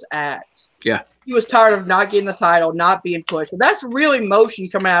she was at. Yeah. She was tired of not getting the title, not being pushed. So that's real emotion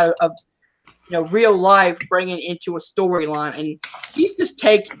coming out of real life, bringing it into a storyline, and he's just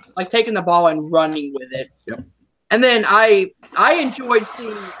taking the ball and running with it. Yep. And then I enjoyed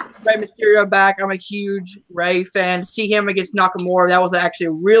seeing Rey Mysterio back. I'm a huge Rey fan. See him against Nakamura, that was actually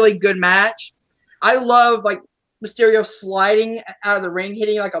a really good match. I love like Mysterio sliding out of the ring,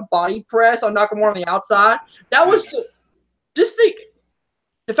 hitting like a body press on Nakamura on the outside. That was just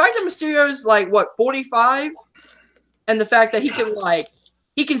the fact that Mysterio's like 45, and the fact that he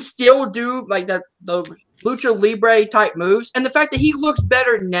can still do like the lucha libre type moves, and the fact that he looks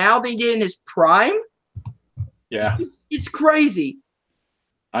better now than he did in his prime. Yeah, it's crazy.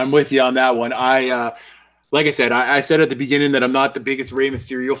 I'm with you on that one. Like I said, I said at the beginning that I'm not the biggest Rey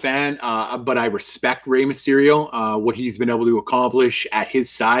Mysterio fan, but I respect Rey Mysterio, what he's been able to accomplish at his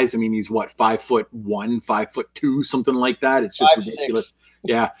size. I mean, he's 5'1", 5'2", something like that. It's just ridiculous. 6.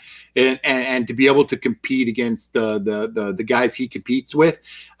 Yeah, and to be able to compete against the guys he competes with,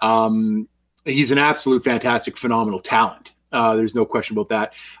 he's an absolute fantastic, phenomenal talent. There's no question about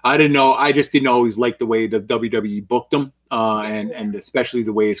that. I just didn't always like the way the WWE booked him, and especially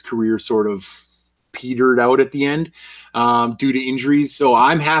the way his career sort of petered out at the end due to injuries. So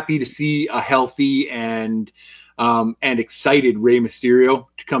I'm happy to see a healthy and excited Rey Mysterio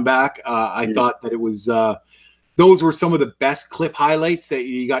to come back. I thought that it was those were some of the best clip highlights that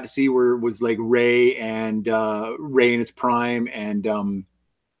you got to see, was like Rey in his prime, and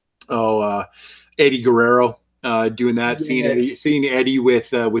Eddie Guerrero doing that, seeing Eddie with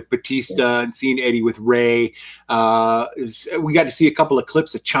Batista, and seeing Eddie with Rey. We got to see a couple of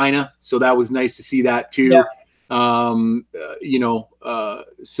clips of China, so that was nice to see that too.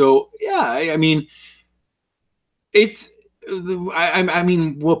 So yeah, I mean, it's. I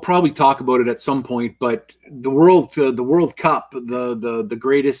mean, we'll probably talk about it at some point, but the World Cup, the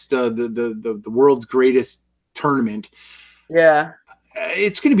greatest, the world's greatest tournament. Yeah,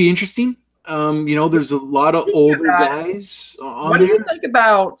 it's going to be interesting. There's a lot of older guys on What do you think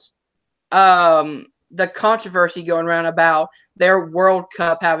about the controversy going around about their World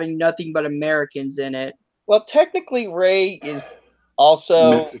Cup having nothing but Americans in it? Well, technically, Rey is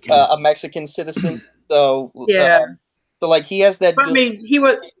also a Mexican citizen, so yeah. So like he has that. But, I mean, he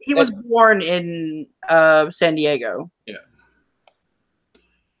was born in San Diego. Yeah.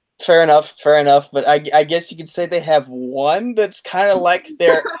 Fair enough. But I guess you could say they have one that's kind of like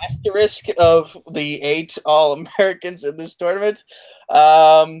their asterisk of the 8 All-Americans in this tournament.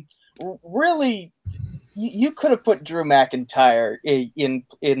 Really, you could have put Drew McIntyre in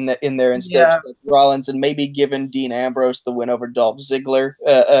there instead of Seth Rollins, and maybe given Dean Ambrose the win over Dolph Ziggler,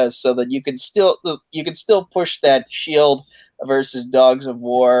 so that you could still push that Shield versus Dogs of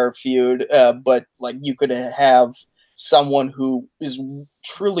War feud, but like you could have someone who is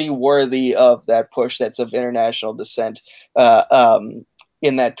truly worthy of that push, that's of international descent,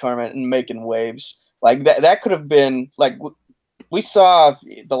 in that tournament and making waves. Like that could have been like. We saw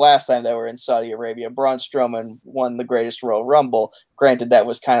the last time they were in Saudi Arabia, Braun Strowman won the Greatest Royal Rumble. Granted, that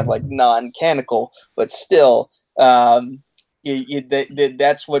was kind of like non-canonical, but still, that's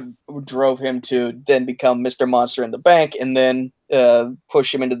what drove him to then become Mr. Monster in the Bank, and then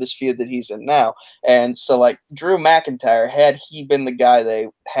push him into this feud that he's in now. And so, like, Drew McIntyre, had he been the guy they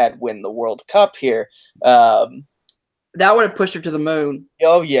had win the World Cup here, that would have pushed him to the moon.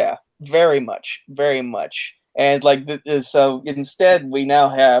 Oh yeah, very much. And like, so instead, we now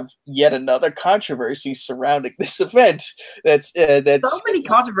have yet another controversy surrounding this event. That's so many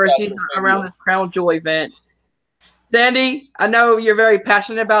controversies around this Crown Jewel event. Sandy, I know you're very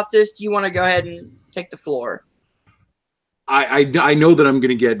passionate about this. Do you want to go ahead and take the floor? I know that I'm going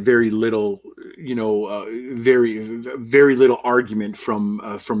to get very little, very little argument from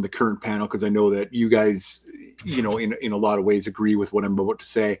the current panel, because I know that you guys, in a lot of ways agree with what I'm about to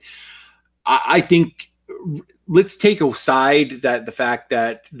say. I think. Let's take aside the fact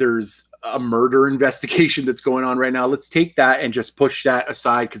that there's a murder investigation that's going on right now. Let's take that and just push that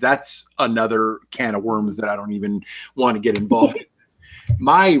aside, because that's another can of worms that I don't even want to get involved in.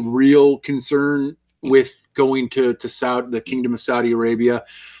 My real concern with going to the Kingdom of Saudi Arabia,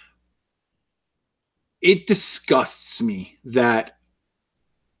 it disgusts me that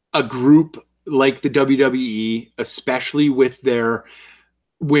a group like the WWE, especially with their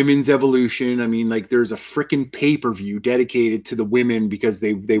women's evolution. I mean, like there's a freaking pay-per-view dedicated to the women because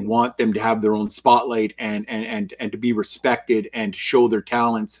they want them to have their own spotlight and to be respected and to show their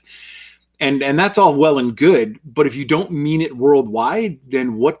talents. And that's all well and good, but if you don't mean it worldwide,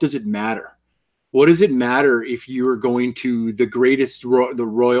 then what does it matter? What does it matter if you're going to the greatest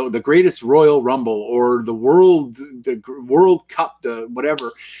Royal Rumble or the World Cup, the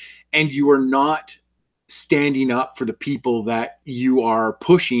whatever, and you are not standing up for the people that you are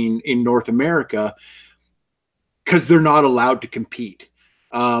pushing in North America because they're not allowed to compete.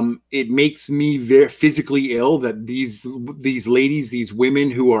 It makes me very physically ill that these ladies, these women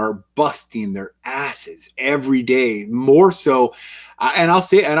who are busting their asses every day, more so, and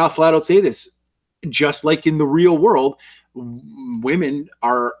I'll flat out say this, just like in the real world, women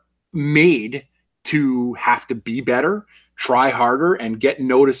are made to have to be better, try harder, and get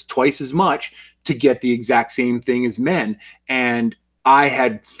noticed twice as much to get the exact same thing as men. And I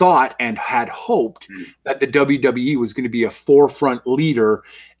had thought and had hoped that the WWE was going to be a forefront leader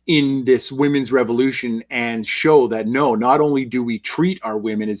in this women's revolution and show that no, not only do we treat our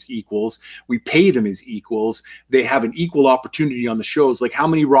women as equals, we pay them as equals. They have an equal opportunity on the shows. Like how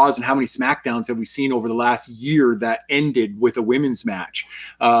many Raws and how many SmackDowns have we seen over the last year that ended with a women's match?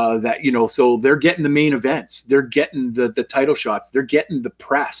 That, you know, so they're getting the main events. They're getting the title shots. They're getting the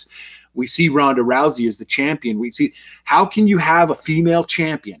press. We see Ronda Rousey as the champion. We see, how can you have a female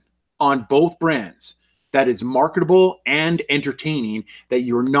champion on both brands that is marketable and entertaining that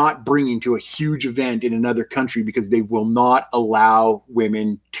you're not bringing to a huge event in another country because they will not allow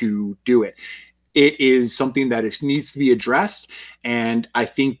women to do it? It is something that needs to be addressed. And I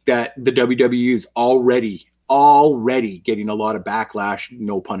think that the WWE is already getting a lot of backlash,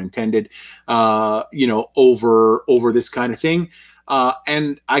 no pun intended, you know, over this kind of thing.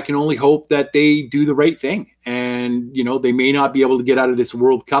 And I can only hope that they do the right thing. And, you know, they may not be able to get out of this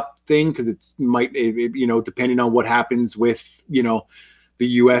World Cup thing because you know, depending on what happens with, you know, the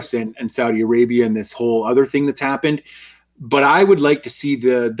US and Saudi Arabia and this whole other thing that's happened. But I would like to see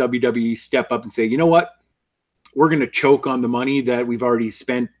the WWE step up and say, you know what? We're going to choke on the money that we've already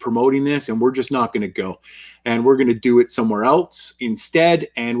spent promoting this, and we're just not going to go. And we're going to do it somewhere else instead,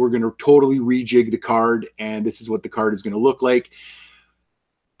 and we're going to totally rejig the card, and this is what the card is going to look like.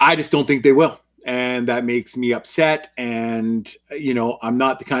 I just don't think they will, and that makes me upset. And, you know, I'm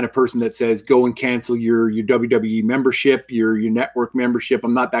not the kind of person that says go and cancel your WWE membership, your network membership.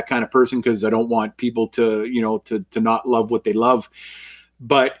 I'm not that kind of person because I don't want people to, you know, to not love what they love.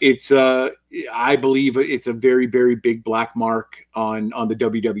 But it's I believe it's a very, very big black mark on the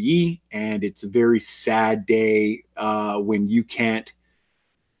WWE, and it's a very sad day when you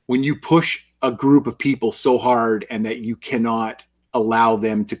push a group of people so hard and that you cannot allow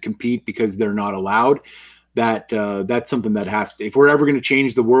them to compete because they're not allowed. That's something that has to, if we're ever going to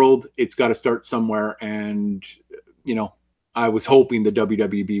change the world, it's got to start somewhere. And, you know, I was hoping the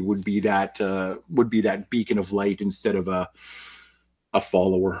WWE would be that beacon of light instead of a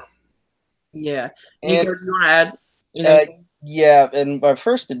follower. Yeah. Nico, do you want to add anything? Yeah, and my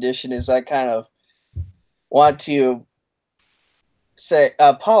first edition is I kind of want to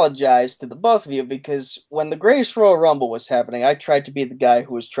apologize to the both of you, because when the Greatest Royal Rumble was happening, I tried to be the guy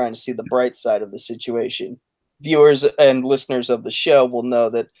who was trying to see the bright side of the situation. Viewers and listeners of the show will know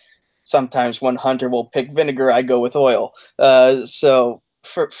that sometimes when Hunter will pick vinegar, I go with oil. So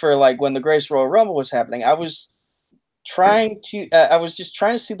for like when the Greatest Royal Rumble was happening, I was just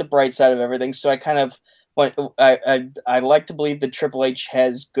trying to see the bright side of everything. So I kind of I like to believe that Triple H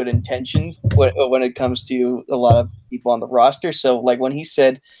has good intentions when it comes to a lot of people on the roster. So like when he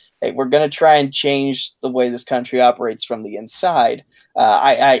said, "Hey, we're going to try and change the way this country operates from the inside,"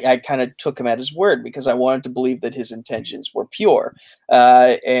 I kind of took him at his word because I wanted to believe that his intentions were pure.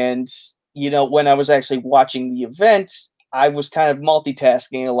 And you know, when I was actually watching the event, I was kind of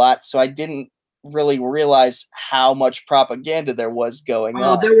multitasking a lot, so I didn't really realize how much propaganda there was going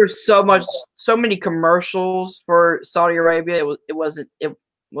on. There were so many commercials for Saudi Arabia. It wasn't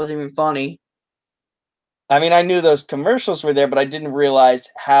even funny. I mean, I knew those commercials were there, but I didn't realize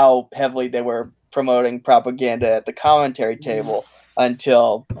how heavily they were promoting propaganda at the commentary table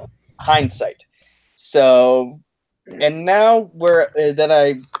until hindsight. So, and now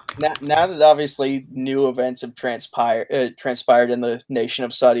now that obviously new events have transpired in the nation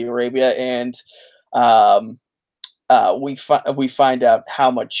of Saudi Arabia, and we find out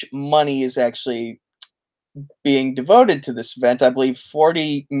how much money is actually being devoted to this event. I believe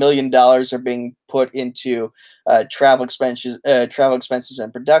 $40 million are being put into travel expenses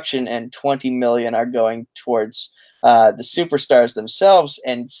and production, and $20 million are going towards the superstars themselves,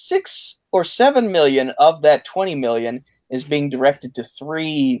 and $6 or $7 million of that $20 million is being directed to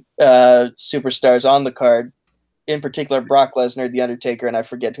 3 superstars on the card. In particular, Brock Lesnar, The Undertaker, and I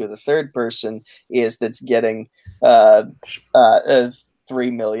forget who the third person is that's getting $3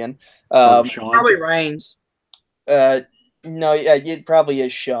 million. Probably Reigns. No, yeah, it probably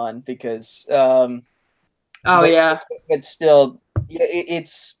is Sean because. But still,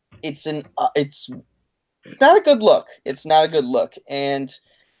 it's not a good look. It's not a good look, and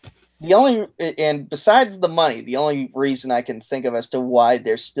besides the money, the only reason I can think of as to why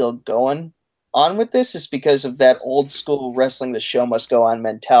they're still going on with this is because of that old school wrestling the show must go on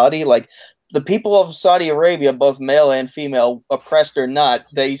mentality. Like the people of Saudi Arabia, both male and female, oppressed or not,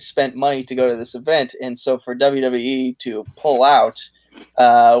 they spent money to go to this event, and so for WWE to pull out,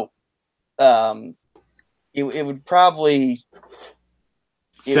 it would probably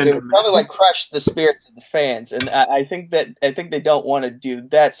like crush the spirits of the fans, and I think they don't want to do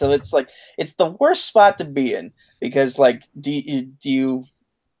that. So it's like it's the worst spot to be in because like do you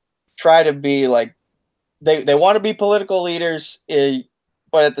try to be like they want to be political leaders,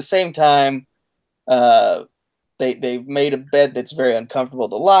 but at the same time, they've made a bed that's very uncomfortable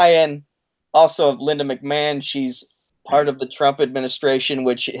to lie in. Also, Linda McMahon, she's part of the Trump administration,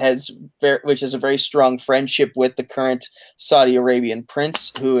 which has a very strong friendship with the current Saudi Arabian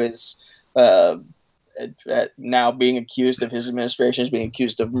prince, who is now being accused of his administration is being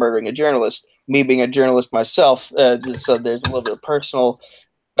accused of murdering a journalist. Me being a journalist myself, so there's a little bit of personal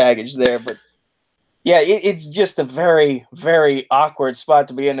baggage there, but yeah, it's just a very, very awkward spot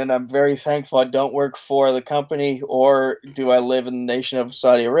to be in, and I'm very thankful I don't work for the company or do I live in the nation of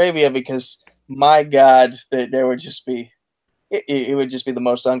Saudi Arabia, because my God, there would just be it would just be the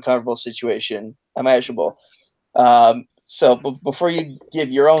most uncomfortable situation imaginable. So before you give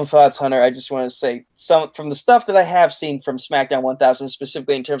your own thoughts, Hunter, I just want to say some from the stuff that I have seen from SmackDown 1000,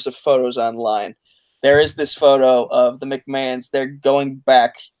 specifically in terms of photos online. There is this photo of the McMahons. They're going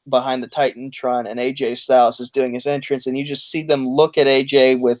back behind the Titantron, and AJ Styles is doing his entrance, and you just see them look at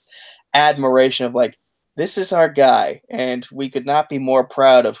AJ with admiration of like, this is our guy, and we could not be more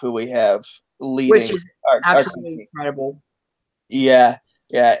proud of who we have leading. Which is absolutely incredible. Yeah,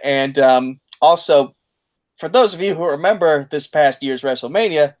 and also, for those of you who remember this past year's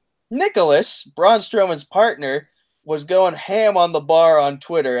WrestleMania, Nicholas, Braun Strowman's partner, was going ham on the bar on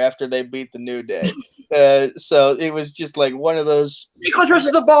Twitter after they beat the New Day. So it was just like one of those. Nicholas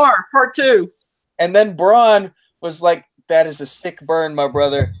versus the Bar, part 2. And then Braun was like, "That is a sick burn, my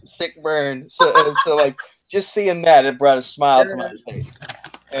brother, sick burn." So like just seeing that, it brought a smile to my face.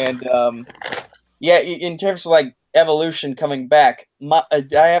 And yeah, in terms of like Evolution coming back, I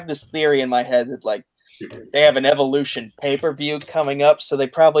have this theory in my head that like they have an Evolution pay-per-view coming up, so they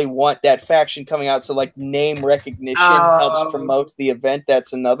probably want that faction coming out, so like name recognition helps promote the event.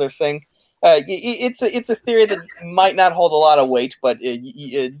 That's another thing. It's a theory that might not hold a lot of weight, but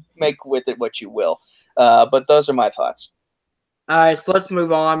make with it what you will. But those are my thoughts. All right, so let's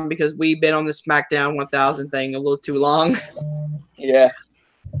move on because we've been on the SmackDown 1000 thing a little too long. Yeah.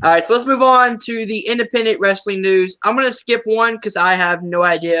 All right, so let's move on to the independent wrestling news. I'm going to skip one because I have no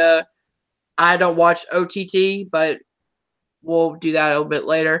idea. I don't watch OTT, but we'll do that a little bit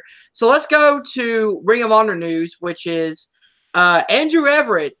later. So let's go to Ring of Honor news, which is Andrew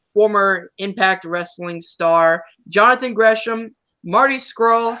Everett, former Impact Wrestling star, Jonathan Gresham, Marty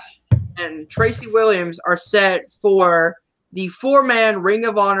Scurll, and Tracy Williams are set for the 4-man Ring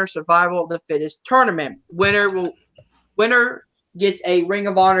of Honor Survival of the Fittest tournament. Winner gets a Ring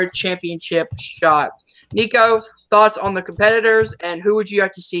of Honor championship shot. Nico, thoughts on the competitors, and who would you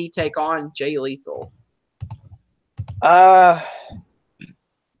like to see take on Jay Lethal? Well,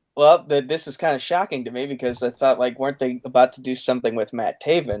 this is kind of shocking to me because I thought, like, weren't they about to do something with Matt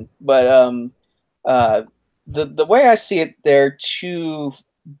Taven? But the way I see it, there are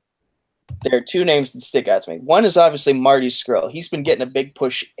two names that stick out to me. One is obviously Marty Scurll. He's been getting a big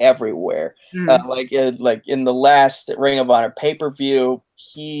push everywhere. Like in the last Ring of Honor pay-per-view,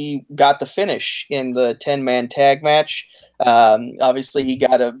 he got the finish in the 10-man tag match. Obviously, he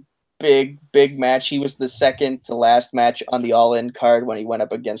got a big match. He was the second to last match on the All-In card when he went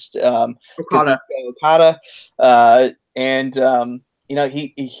up against Okada. And you know,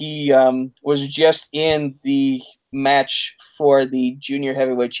 he was just in the match for the Junior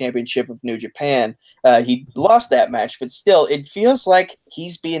Heavyweight Championship of New Japan. He lost that match, but still, it feels like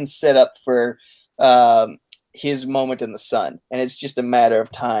he's being set up for his moment in the sun, and it's just a matter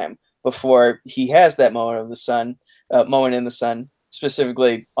of time before he has that moment in the sun,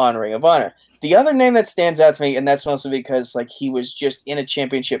 specifically on Ring of Honor. The other name that stands out to me, and that's mostly because like he was just in a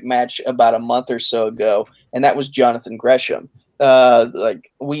championship match about a month or so ago, and that was Jonathan Gresham.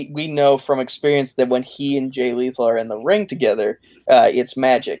 like we know from experience that when he and Jay Lethal are in the ring together, it's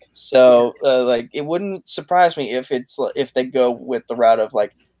magic. So like it wouldn't surprise me if they go with the route of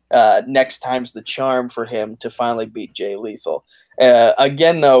like next time's the charm for him to finally beat Jay Lethal.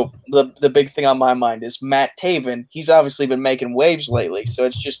 Again, though, the big thing on my mind is Matt Taven. He's obviously been making waves lately, so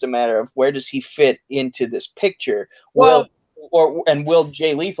it's just a matter of where does he fit into this picture. Well, Will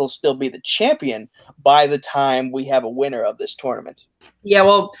Jay Lethal still be the champion by the time we have a winner of this tournament? yeah,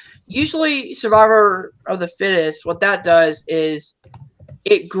 well, usually Survivor of the Fittest, what that does is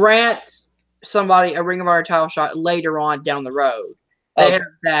it grants somebody a Ring of Honor title shot later on down the road. They have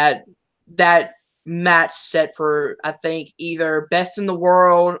that match set for, I think, either Best in the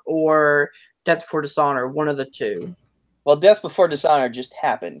World or Death Before Dishonor, one of the two. Well, Death Before Dishonor just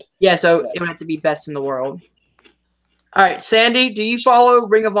happened. Yeah, so it would have to be Best in the World. All right, Sandy, do you follow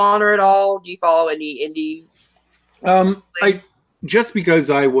Ring of Honor at all? Do you follow any indie? Just because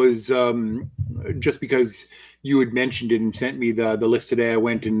you had mentioned it and sent me the list today, I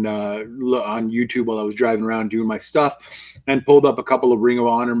went and on YouTube while I was driving around doing my stuff and pulled up a couple of Ring of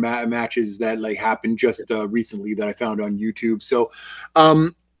Honor matches that like happened just recently that I found on YouTube. So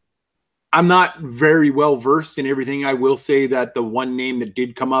I'm not very well versed in everything. I will say that the one name that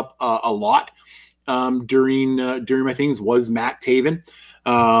did come up a lot during my things was Matt Taven.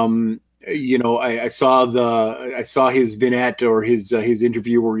 You know, I saw his vignette or his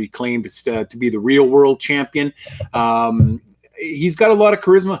interview where he claimed to be the real world champion. He's got a lot of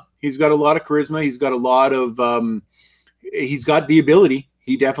charisma. He's got the ability.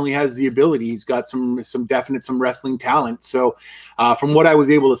 He definitely has the ability. He's got some wrestling talent. So from what I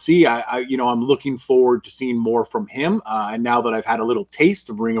was able to see, I'm looking forward to seeing more from him. And now that I've had a little taste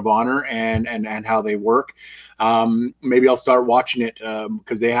of Ring of Honor and how they work, maybe I'll start watching it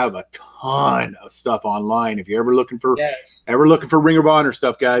because they have a ton of stuff online. If you're ever looking for Ring of Honor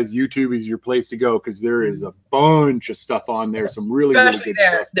stuff, guys, YouTube is your place to go because there is a bunch of stuff on there. Some really good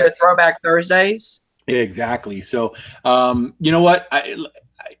stuff. Their Throwback Thursdays. Exactly. So, you know what?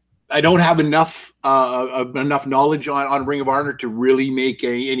 I don't have enough knowledge on Ring of Honor to really make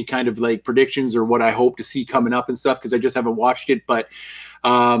any kind of like predictions or what I hope to see coming up and stuff because I just haven't watched it. But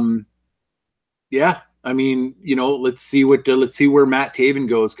yeah, I mean, you know, let's see where Matt Taven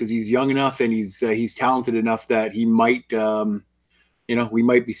goes because he's young enough and he's talented enough that he might, we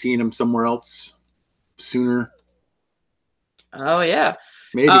might be seeing him somewhere else sooner. Oh yeah,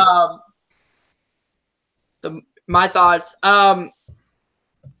 maybe. My thoughts. I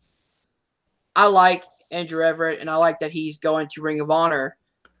like Andrew Everett, and I like that he's going to Ring of Honor.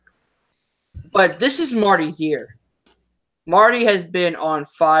 But this is Marty's year. Marty has been on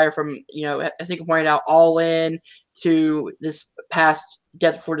fire from, as Nico pointed out, All In to this past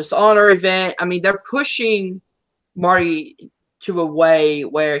Death Before Dishonor event. I mean, they're pushing Marty to a way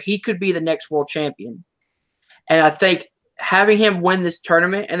where he could be the next world champion. And I think having him win this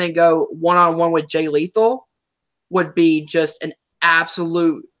tournament and then go one-on-one with Jay Lethal would be just an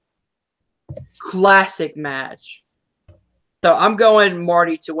absolute classic match. So I'm going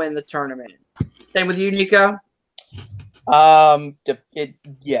Marty to win the tournament. Same with you, Nico?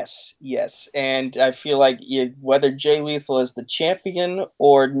 Yes. And I feel like whether Jay Lethal is the champion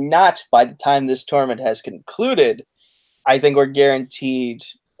or not by the time this tournament has concluded, I think we're guaranteed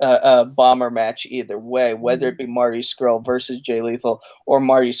a bomber match either way, whether it be Marty Scurll versus Jay Lethal or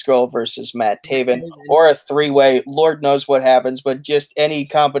Marty Scurll versus Matt Taven or a three-way. Lord knows what happens, but just any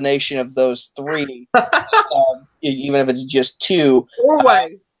combination of those three, even if it's just two,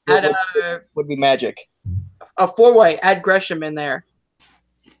 four-way would be magic. A four-way, add Gresham in there.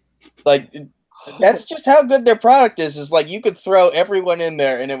 Like, that's just how good their product is like you could throw everyone in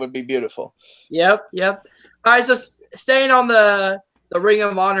there and it would be beautiful. Yep. All right, so staying on the Ring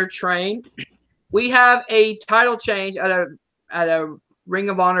of Honor train, we have a title change at a Ring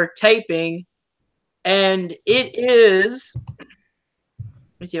of Honor taping, and it is, let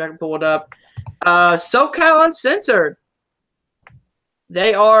me see if I can pull it up, SoCal Uncensored.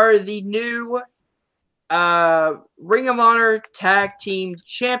 They are the new Ring of Honor Tag Team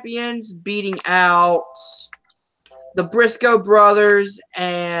Champions, beating out the Briscoe Brothers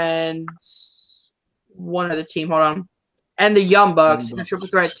and one other team. Hold on. And the Young Bucks in a triple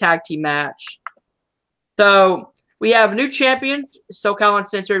threat tag team match. So we have new champions, SoCal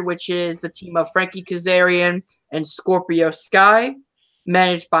Uncensored, which is the team of Frankie Kazarian and Scorpio Sky,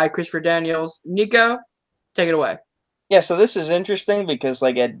 managed by Christopher Daniels. Nico, take it away. Yeah, so this is interesting because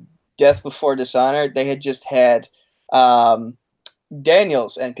like at Death Before Dishonor, they had just had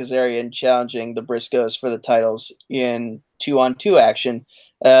Daniels and Kazarian challenging the Briscoes for the titles in 2-on-2 action.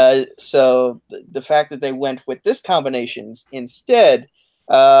 So the fact that they went with this combination instead,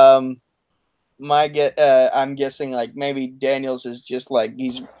 I'm guessing like maybe Daniels is just like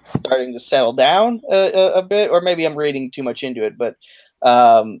he's starting to settle down a bit, or maybe I'm reading too much into it. But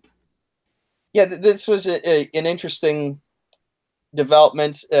yeah, this was an interesting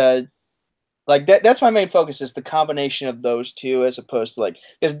development. Like that's my main focus is the combination of those two, as opposed to like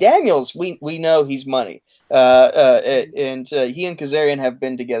because Daniels, we know he's money, and he and Kazarian have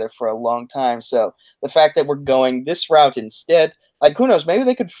been together for a long time. So the fact that we're going this route instead, like who knows, maybe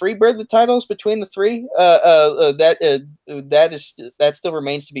they could freebird the titles between the three. That still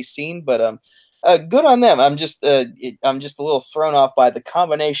remains to be seen, but good on them. I'm just a little thrown off by the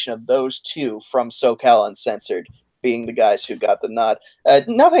combination of those two from SoCal Uncensored being the guys who got the nod.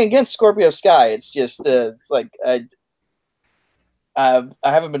 Nothing against Scorpio Sky. It's just I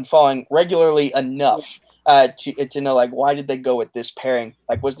haven't been following regularly enough to know like why did they go with this pairing?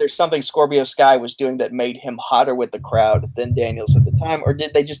 Like, was there something Scorpio Sky was doing that made him hotter with the crowd than Daniels at the time, or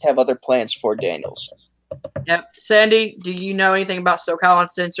did they just have other plans for Daniels? Yep. Sandy, do you know anything about SoCal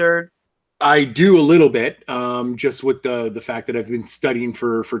Uncensored? I do a little bit, just with the fact that I've been studying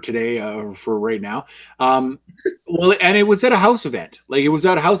for today, for right now. Well, and it was at a house event. Like it was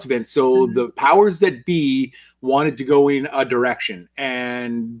at a house event, so the powers that be wanted to go in a direction,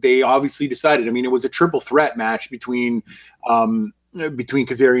 and they obviously decided. I mean, it was a triple threat match between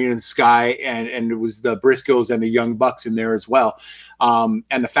Kazarian and Sky, and it was the Briscoes and the Young Bucks in there as well. And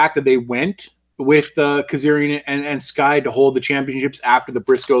the fact that they went with Kazarian and Sky to hold the championships after the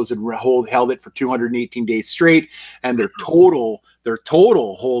Briscoes had held it for 218 days straight, and their total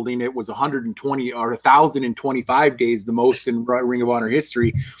holding it was 120 or 1,025 days, the most in Ring of Honor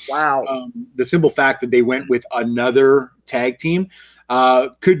history. Wow. The simple fact that they went with another tag team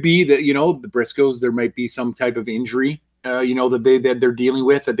could be that the Briscoes, there might be some type of injury that they're dealing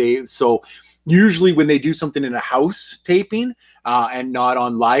with. So usually when they do something in a house taping and not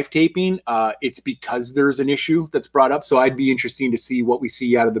on live taping, it's because there's an issue that's brought up. So I'd be interesting to see what we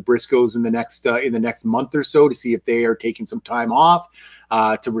see out of the Briscoes in the next month or so, to see if they are taking some time off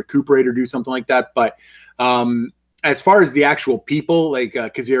to recuperate or do something like that. But as far as the actual people, like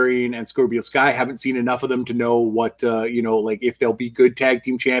Kazarian and Scorpio Sky, haven't seen enough of them to know what like if they'll be good tag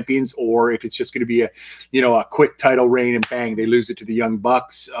team champions, or if it's just going to be a quick title reign and bang, they lose it to the Young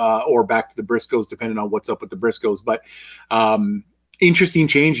Bucks or back to the Briscoes, depending on what's up with the Briscoes. But interesting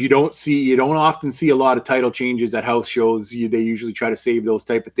change. You don't often see a lot of title changes at house shows. They usually try to save those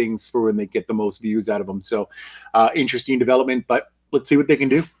type of things for when they get the most views out of them. So interesting development, but let's see what they can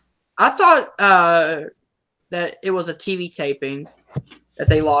do. I thought that it was a TV taping that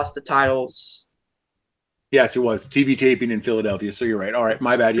they lost the titles. Yes, it was TV taping in Philadelphia. So you're right. All right,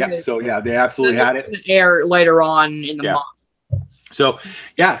 my bad. Yeah. Okay. So yeah, they absolutely had it. Air later on in the month. So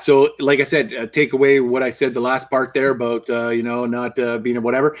yeah. So like I said, take away what I said the last part there about not being a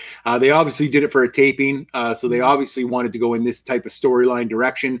whatever. They obviously did it for a taping. So they obviously wanted to go in this type of storyline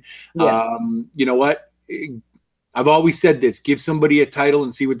direction. Yeah. You know what? I've always said this: give somebody a title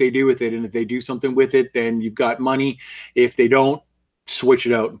and see what they do with it. And if they do something with it, then you've got money. If they don't, switch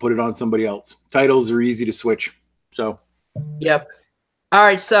it out and put it on somebody else. Titles are easy to switch. So, yep. All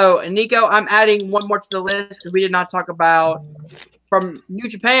right. So, Nico, I'm adding one more to the list because we did not talk about from New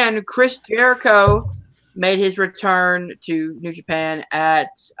Japan. Chris Jericho made his return to New Japan at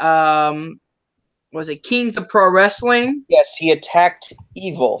was it Kings of Pro Wrestling? Yes, he attacked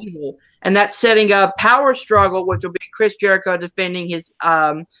Evil. And that's setting up Power Struggle, which will be Chris Jericho defending his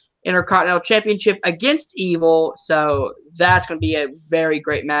Intercontinental Championship against Evil. So that's going to be a very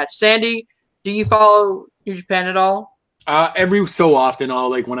great match. Sandy, do you follow New Japan at all? Every so often, I'll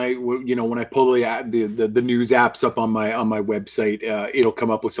when I pull the news apps up on my website, it'll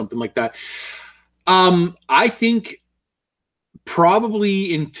come up with something like that. I think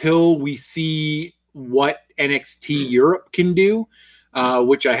probably until we see what NXT Europe can do,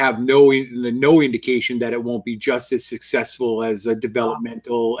 which I have no indication that it won't be just as successful as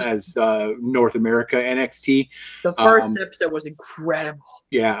developmental as North America NXT. The first episode was incredible.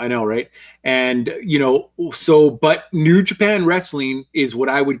 Yeah, I know, right? And but New Japan Wrestling is what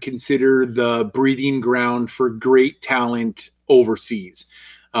I would consider the breeding ground for great talent overseas.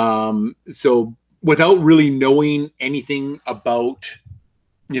 So without really knowing anything about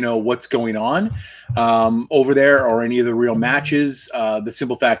what's going on over there or any of the real matches, the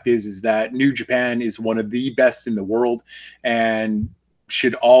simple fact is that New Japan is one of the best in the world and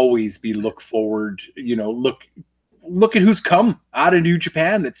should always be looked look at who's come out of New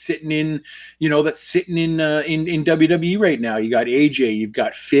Japan that's sitting in, in WWE right now. You got AJ, you've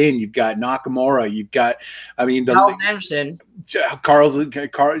got Finn, you've got Nakamura, you've got, Carl Anderson.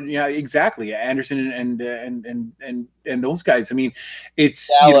 Carl, yeah, exactly. Anderson and those guys. I mean, it's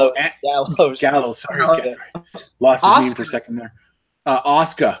Gallows. Sorry, lost his name for a second there.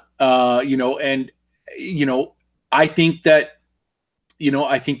 Asuka. I think that.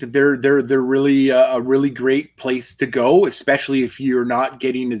 I think that they're really a really great place to go, especially if you're not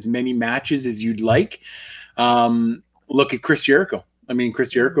getting as many matches as you'd like. Look at Chris Jericho. I mean, Chris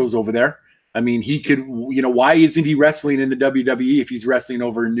Jericho's over there. I mean, he could, why isn't he wrestling in the WWE if he's wrestling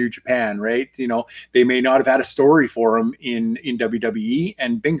over in New Japan, right? They may not have had a story for him in WWE,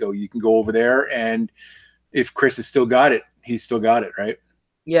 and bingo, you can go over there, and if Chris has still got it, he's still got it, right?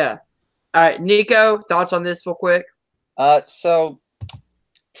 Yeah. All right, Nico, thoughts on this real quick? So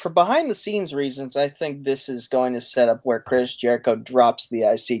for behind the scenes reasons, I think this is going to set up where Chris Jericho drops the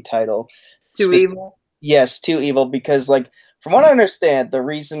IC title. Too evil? Yes, too evil, because from what I understand, the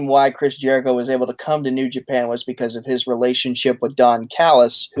reason why Chris Jericho was able to come to New Japan was because of his relationship with Don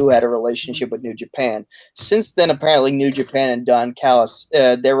Callis, who had a relationship with New Japan. Since then, apparently New Japan and Don Callis,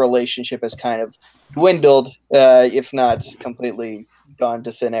 their relationship has kind of dwindled, if not completely gone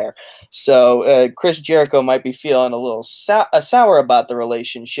to thin air. So Chris Jericho might be feeling a little sour about the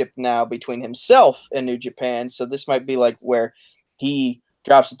relationship now between himself and New Japan. So this might be where he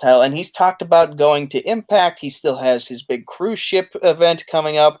drops the title, and he's talked about going to Impact. He still has his big cruise ship event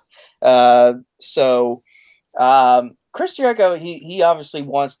coming up. Chris Jericho, he obviously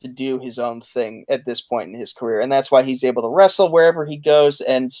wants to do his own thing at this point in his career, and that's why he's able to wrestle wherever he goes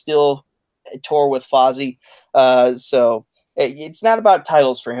and still tour with Fozzy. So it's not about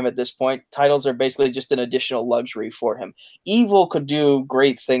titles for him at this point. Titles are basically just an additional luxury for him. Evil could do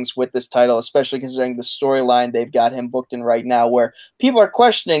great things with this title, especially considering the storyline they've got him booked in right now, where people are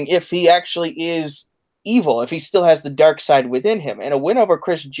questioning if he actually is evil, if he still has the dark side within him. And a win over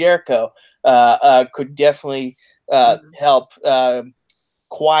Chris Jericho could definitely help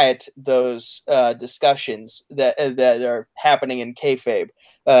quiet those discussions that are happening in kayfabe.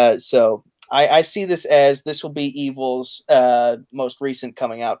 So I see this as this will be Evil's most recent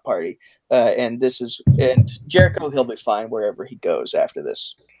coming out party, and Jericho, he'll be fine wherever he goes after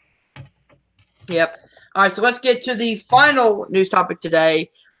this. Yep. All right, so let's get to the final news topic today,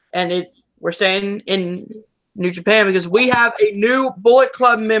 and we're staying in New Japan because we have a new Bullet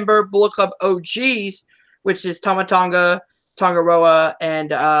Club member, Bullet Club OGs, which is Tama Tonga, Tongaroa,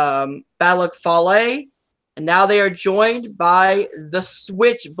 and Balak Fale, and now they are joined by the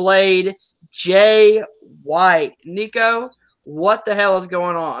Switchblade Jay White. Nico, what the hell is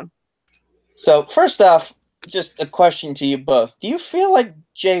going on? So first off, just a question to you both. Do you feel like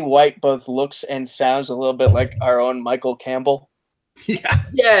Jay White both looks and sounds a little bit like our own Michael Campbell? Yeah.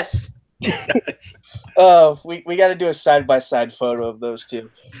 Yes. Oh, we got to do a side-by-side photo of those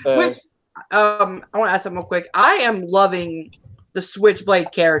two. I want to ask something real quick. I am loving the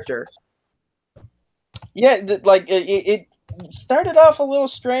Switchblade character. Yeah, it started off a little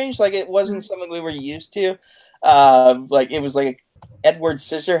strange, it wasn't something we were used to. It was like Edward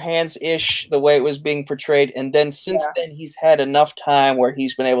Scissorhands-ish, the way it was being portrayed, and then since then he's had enough time where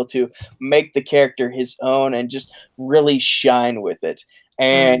he's been able to make the character his own and just really shine with it.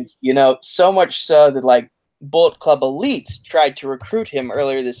 And so much so that Bullet Club Elite tried to recruit him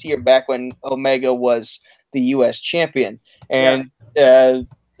earlier this year, back when Omega was the U.S. champion, and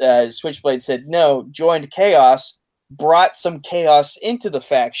Switchblade said no, joined Chaos, brought some chaos into the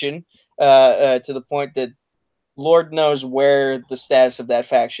faction, to the point that Lord knows where the status of that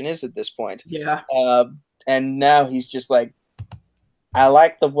faction is at this point. Yeah. And now he's just I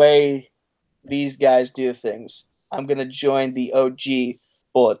like the way these guys do things. I'm going to join the OG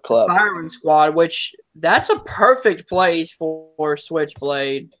Bullet Club. Firing Squad, which that's a perfect place for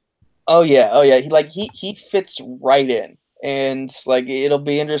Switchblade. Oh yeah. He fits right in. And it'll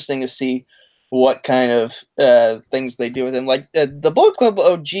be interesting to see what kind of things they do with him. The Bullet Club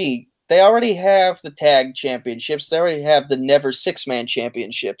OG, they already have the tag championships. They already have the Never Six-Man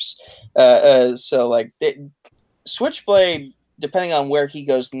championships. Switchblade, depending on where he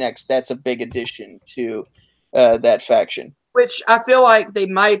goes next, that's a big addition to that faction. Which I feel like they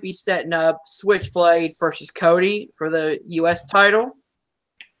might be setting up Switchblade versus Cody for the U.S. title.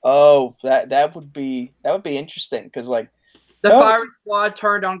 Oh, that would be interesting because the Firing Squad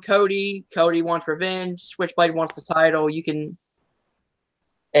turned on Cody. Cody wants revenge. Switchblade wants the title. You can,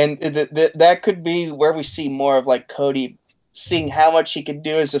 and that could be where we see more of Cody seeing how much he can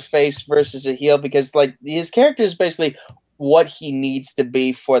do as a face versus a heel, because his character is basically what he needs to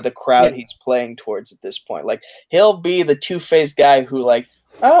be for the crowd he's playing towards at this point. Like, he'll be the two-faced guy who, like,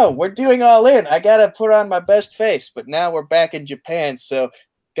 oh, we're doing All In. I got to put on my best face. But now we're back in Japan, so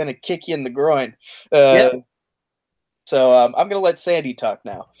going to kick you in the groin. So I'm going to let Sandy talk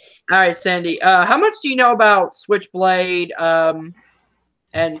now. All right, Sandy. How much do you know about Switchblade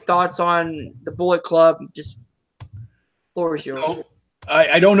and thoughts on the Bullet Club? Just floor is yours. So,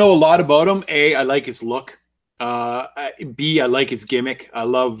 I don't know a lot about him. A, I like his look. B, I like his gimmick. I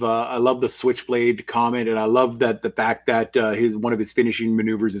love the Switchblade comment, and I love that the fact that one of his finishing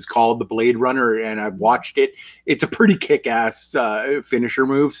maneuvers is called the Blade Runner, and I've watched it. It's a pretty kick-ass finisher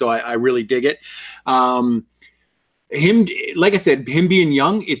move, so I really dig it. Him, like I said, him being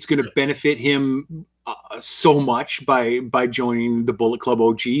young, it's going to benefit him so much by joining the Bullet Club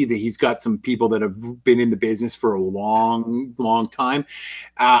OG, that he's got some people that have been in the business for a long time.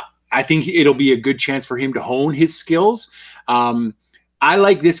 I think it'll be a good chance for him to hone his skills. I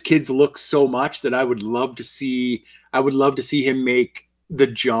like this kid's look so much that I would love to see him make the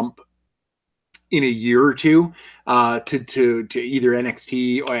jump in a year or two to either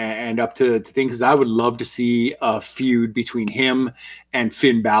NXT and up to things. I would love to see a feud between him and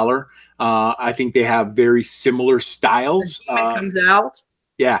Finn Balor. I think they have very similar styles. Comes out.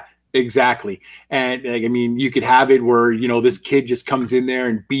 Yeah, exactly. And like, I mean, you could have it where, you know, this kid just comes in there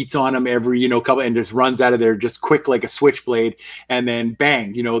and beats on him every, you know, couple, and just runs out of there just quick like a switchblade, and then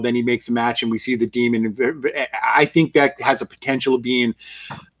bang, you know, then he makes a match and we see the Demon. I think that has a potential of being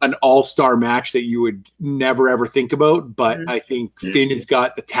an all-star match that you would never ever think about, but I think Finn has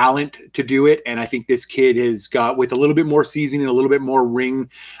got the talent to do it, and I think this kid has got, with a little bit more seasoning, a little bit more ring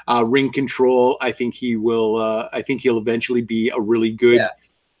control, I think he will. I think he'll eventually be a really good,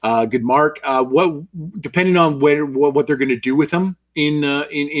 good mark. What, depending on what they're going to do with him in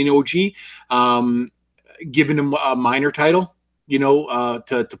OG, giving him a minor title, you know,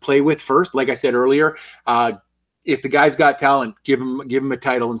 to play with first. Like I said earlier, if the guy's got talent, give him a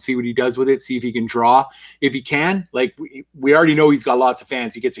title and see what he does with it. See if he can draw. If he can, like we already know, he's got lots of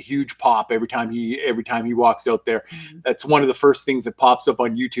fans. He gets a huge pop every time he walks out there. That's one of the first things that pops up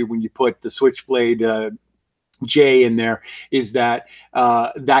on YouTube when you put the Switchblade J in there, is that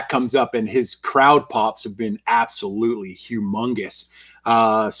that comes up, and his crowd pops have been absolutely humongous.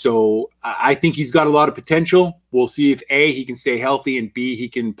 So I think he's got a lot of potential. We'll see if A, he can stay healthy, and B, he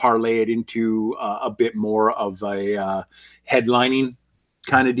can parlay it into a bit more of a headlining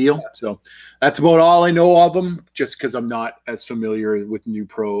kind of deal. So that's about all I know of him, just because I'm not as familiar with New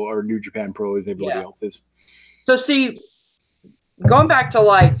Japan Pro as everybody else is. So see, going back to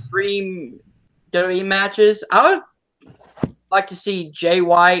like dream WWE matches, I would like to see Jay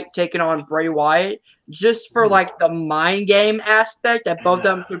White taking on Bray Wyatt, just for like the mind game aspect, that both of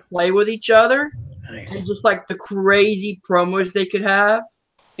them could play with each other. Nice. And just like the crazy promos they could have.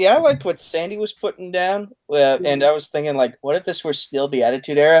 Yeah, I liked what Sandy was putting down, and I was thinking, like, what if this were still the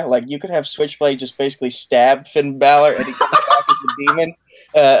Attitude Era? Like, you could have Switchblade just basically stab Finn Balor, and he comes back as the Demon.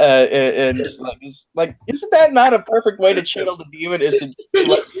 And like, isn't that not a perfect way to channel the Demon? Is to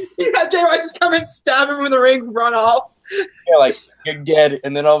Jay White just come and stab him in the ring, run off. Yeah, like, you're dead,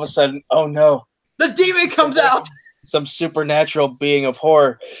 and then all of a sudden, oh no, the Demon comes out. Some supernatural being of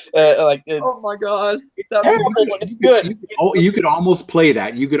horror. Oh my god, it's terrible, but it's good. You could almost play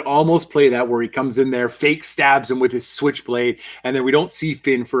that. You could almost play that where he comes in there, fake stabs him with his switchblade, and then we don't see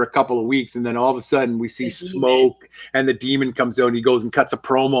Finn for a couple of weeks, and then all of a sudden we see smoke, and the Demon comes out, and he goes and cuts a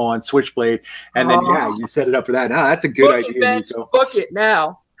promo on Switchblade, and then you set it up for that. Now that's a good idea, Nico. Book it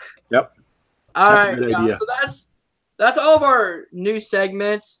now. Yep. All right, so that's all of our new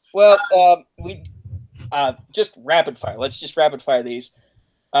segments. Well, we. Just rapid fire. Let's just rapid fire these.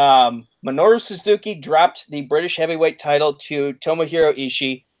 Minoru Suzuki dropped the British heavyweight title to Tomohiro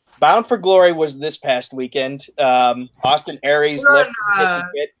Ishii. Bound for Glory was this past weekend. Austin Aries left a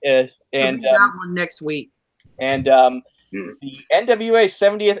bit, and that one next week. And the NWA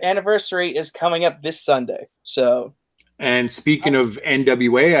 70th anniversary is coming up this Sunday. So. And speaking of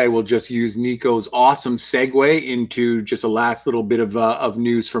NWA, I will just use Nico's awesome segue into just a last little bit of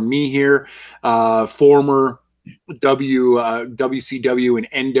news from me here. Former WCW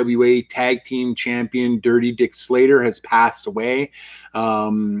and NWA tag team champion Dirty Dick Slater has passed away.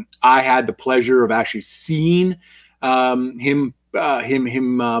 I had the pleasure of actually seeing him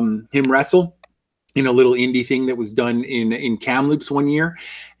wrestle in a little indie thing that was done in Kamloops one year,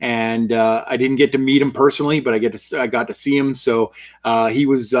 and I didn't get to meet him personally, but I got to see him. So he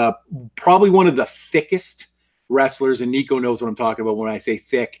was probably one of the thickest wrestlers, and Nico knows what I'm talking about when I say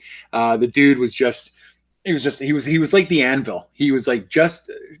thick. The dude was just he was like the anvil. He was like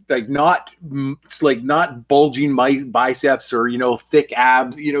just like not bulging biceps or thick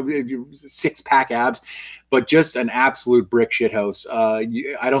abs, 6-pack abs, but just an absolute brick shit house.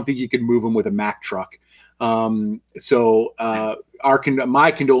 I don't think you could move him with a Mack truck. My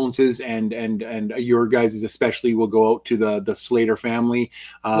condolences and your guys especially will go out to the Slater family.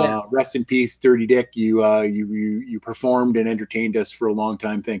 Rest in peace, Dirty Dick. You performed and entertained us for a long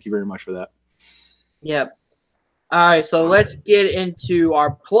time. Thank you very much for that. Yep. All right, so let's get into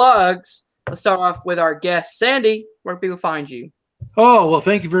our plugs. Let's start off with our guest, Sandy. Where can people find you? Oh, well,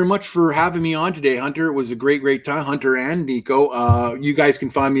 thank you very much for having me on today, Hunter. It was a great time, Hunter and Nico. You guys can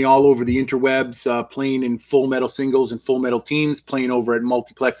find me all over the interwebs, playing in Full Metal singles and Full Metal teams, playing over at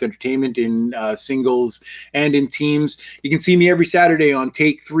Multiplex Entertainment in singles and in teams. You can see me every Saturday on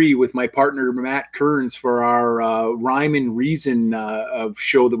Take 3 with my partner, Matt Kearns, for our Rhyme and Reason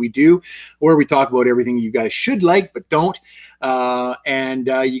show that we do, where we talk about everything you guys should like but don't.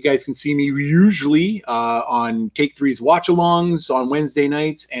 You guys can see me usually on Take 3's watch-alongs on Wednesday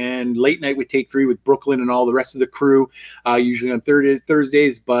nights and late night with Take 3 with Brooklyn and all the rest of the crew, usually on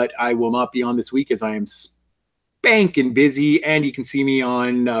Thursdays, but I will not be on this week as I am spanking busy. And you can see me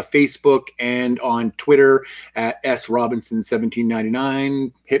on Facebook and on Twitter at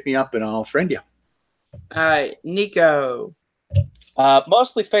srobinson1799. Hit me up and I'll friend you. All right, Nico.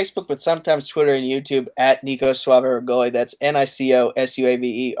 Mostly Facebook, but sometimes Twitter and YouTube at Nico Suaveregoli. That's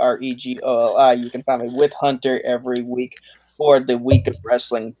NicoSuaveregoli. You can find me with Hunter every week for the Week of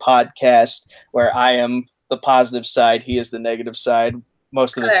Wrestling podcast, where I am the positive side. He is the negative side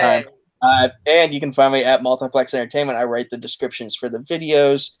most of the time. And you can find me at Multiplex Entertainment. I write the descriptions for the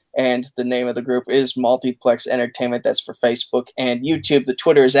videos, and the name of the group is Multiplex Entertainment. That's for Facebook and YouTube. The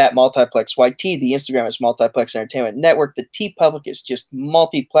Twitter is at Multiplex YT. The Instagram is Multiplex Entertainment Network. The TeePublic is just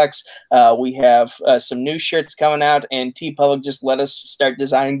Multiplex. We have some new shirts coming out, and TeePublic just let us start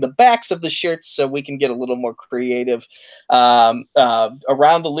designing the backs of the shirts so we can get a little more creative. Around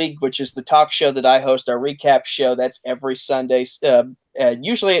the League, which is the talk show that I host, our recap show, that's every Sunday.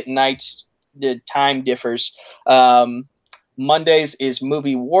 Usually at night, the time differs. Mondays is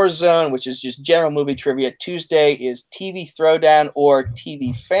Movie Warzone, which is just general movie trivia. Tuesday is TV Throwdown or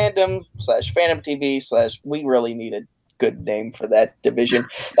TV Fandom / Phantom TV / we really need a good name for that division.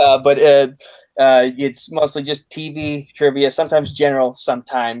 But it's mostly just TV trivia, sometimes general,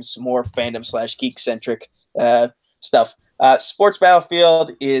 sometimes more fandom / geek-centric stuff. Sports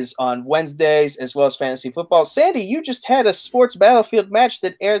Battlefield is on Wednesdays, as well as fantasy football. Sandy, you just had a Sports Battlefield match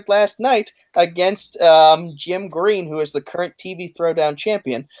that aired last night against Jim Green, who is the current TV Throwdown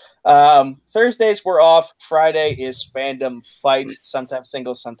champion. Thursdays we're off. Friday is Fandom Fight, sometimes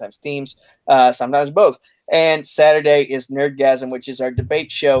singles, sometimes teams, sometimes both. And Saturday is Nerdgasm, which is our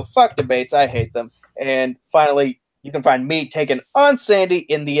debate show. Fuck debates, I hate them. And finally, you can find me taking on Sandy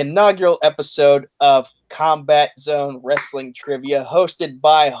in the inaugural episode of Combat Zone Wrestling Trivia, hosted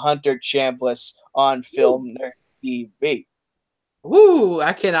by Hunter Chambliss on Film Nerd TV. Ooh,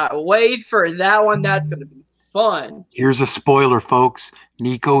 I cannot wait for that one. That's going to be fun. Here's a spoiler, folks.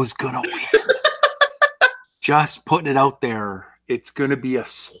 Nico's going to win. Just putting it out there. It's going to be a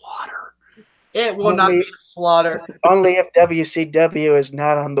slaughter. It will not be a slaughter. Only if WCW is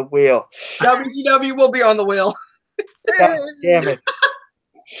not on the wheel. WCW will be on the wheel. God damn it.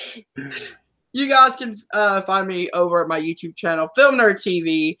 You guys can find me over at my YouTube channel, Film Nerd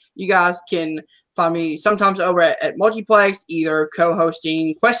TV. You guys can find me sometimes over at Multiplex, either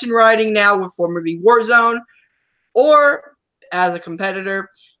co-hosting question writing now for Movie Warzone, or as a competitor.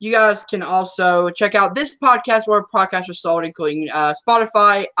 You guys can also check out this podcast where podcasts are sold, including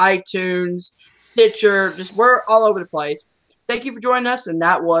Spotify, iTunes, Stitcher. We're all over the place. Thank you for joining us, and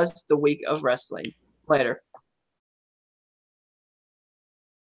that was the Week of Wrestling. Later.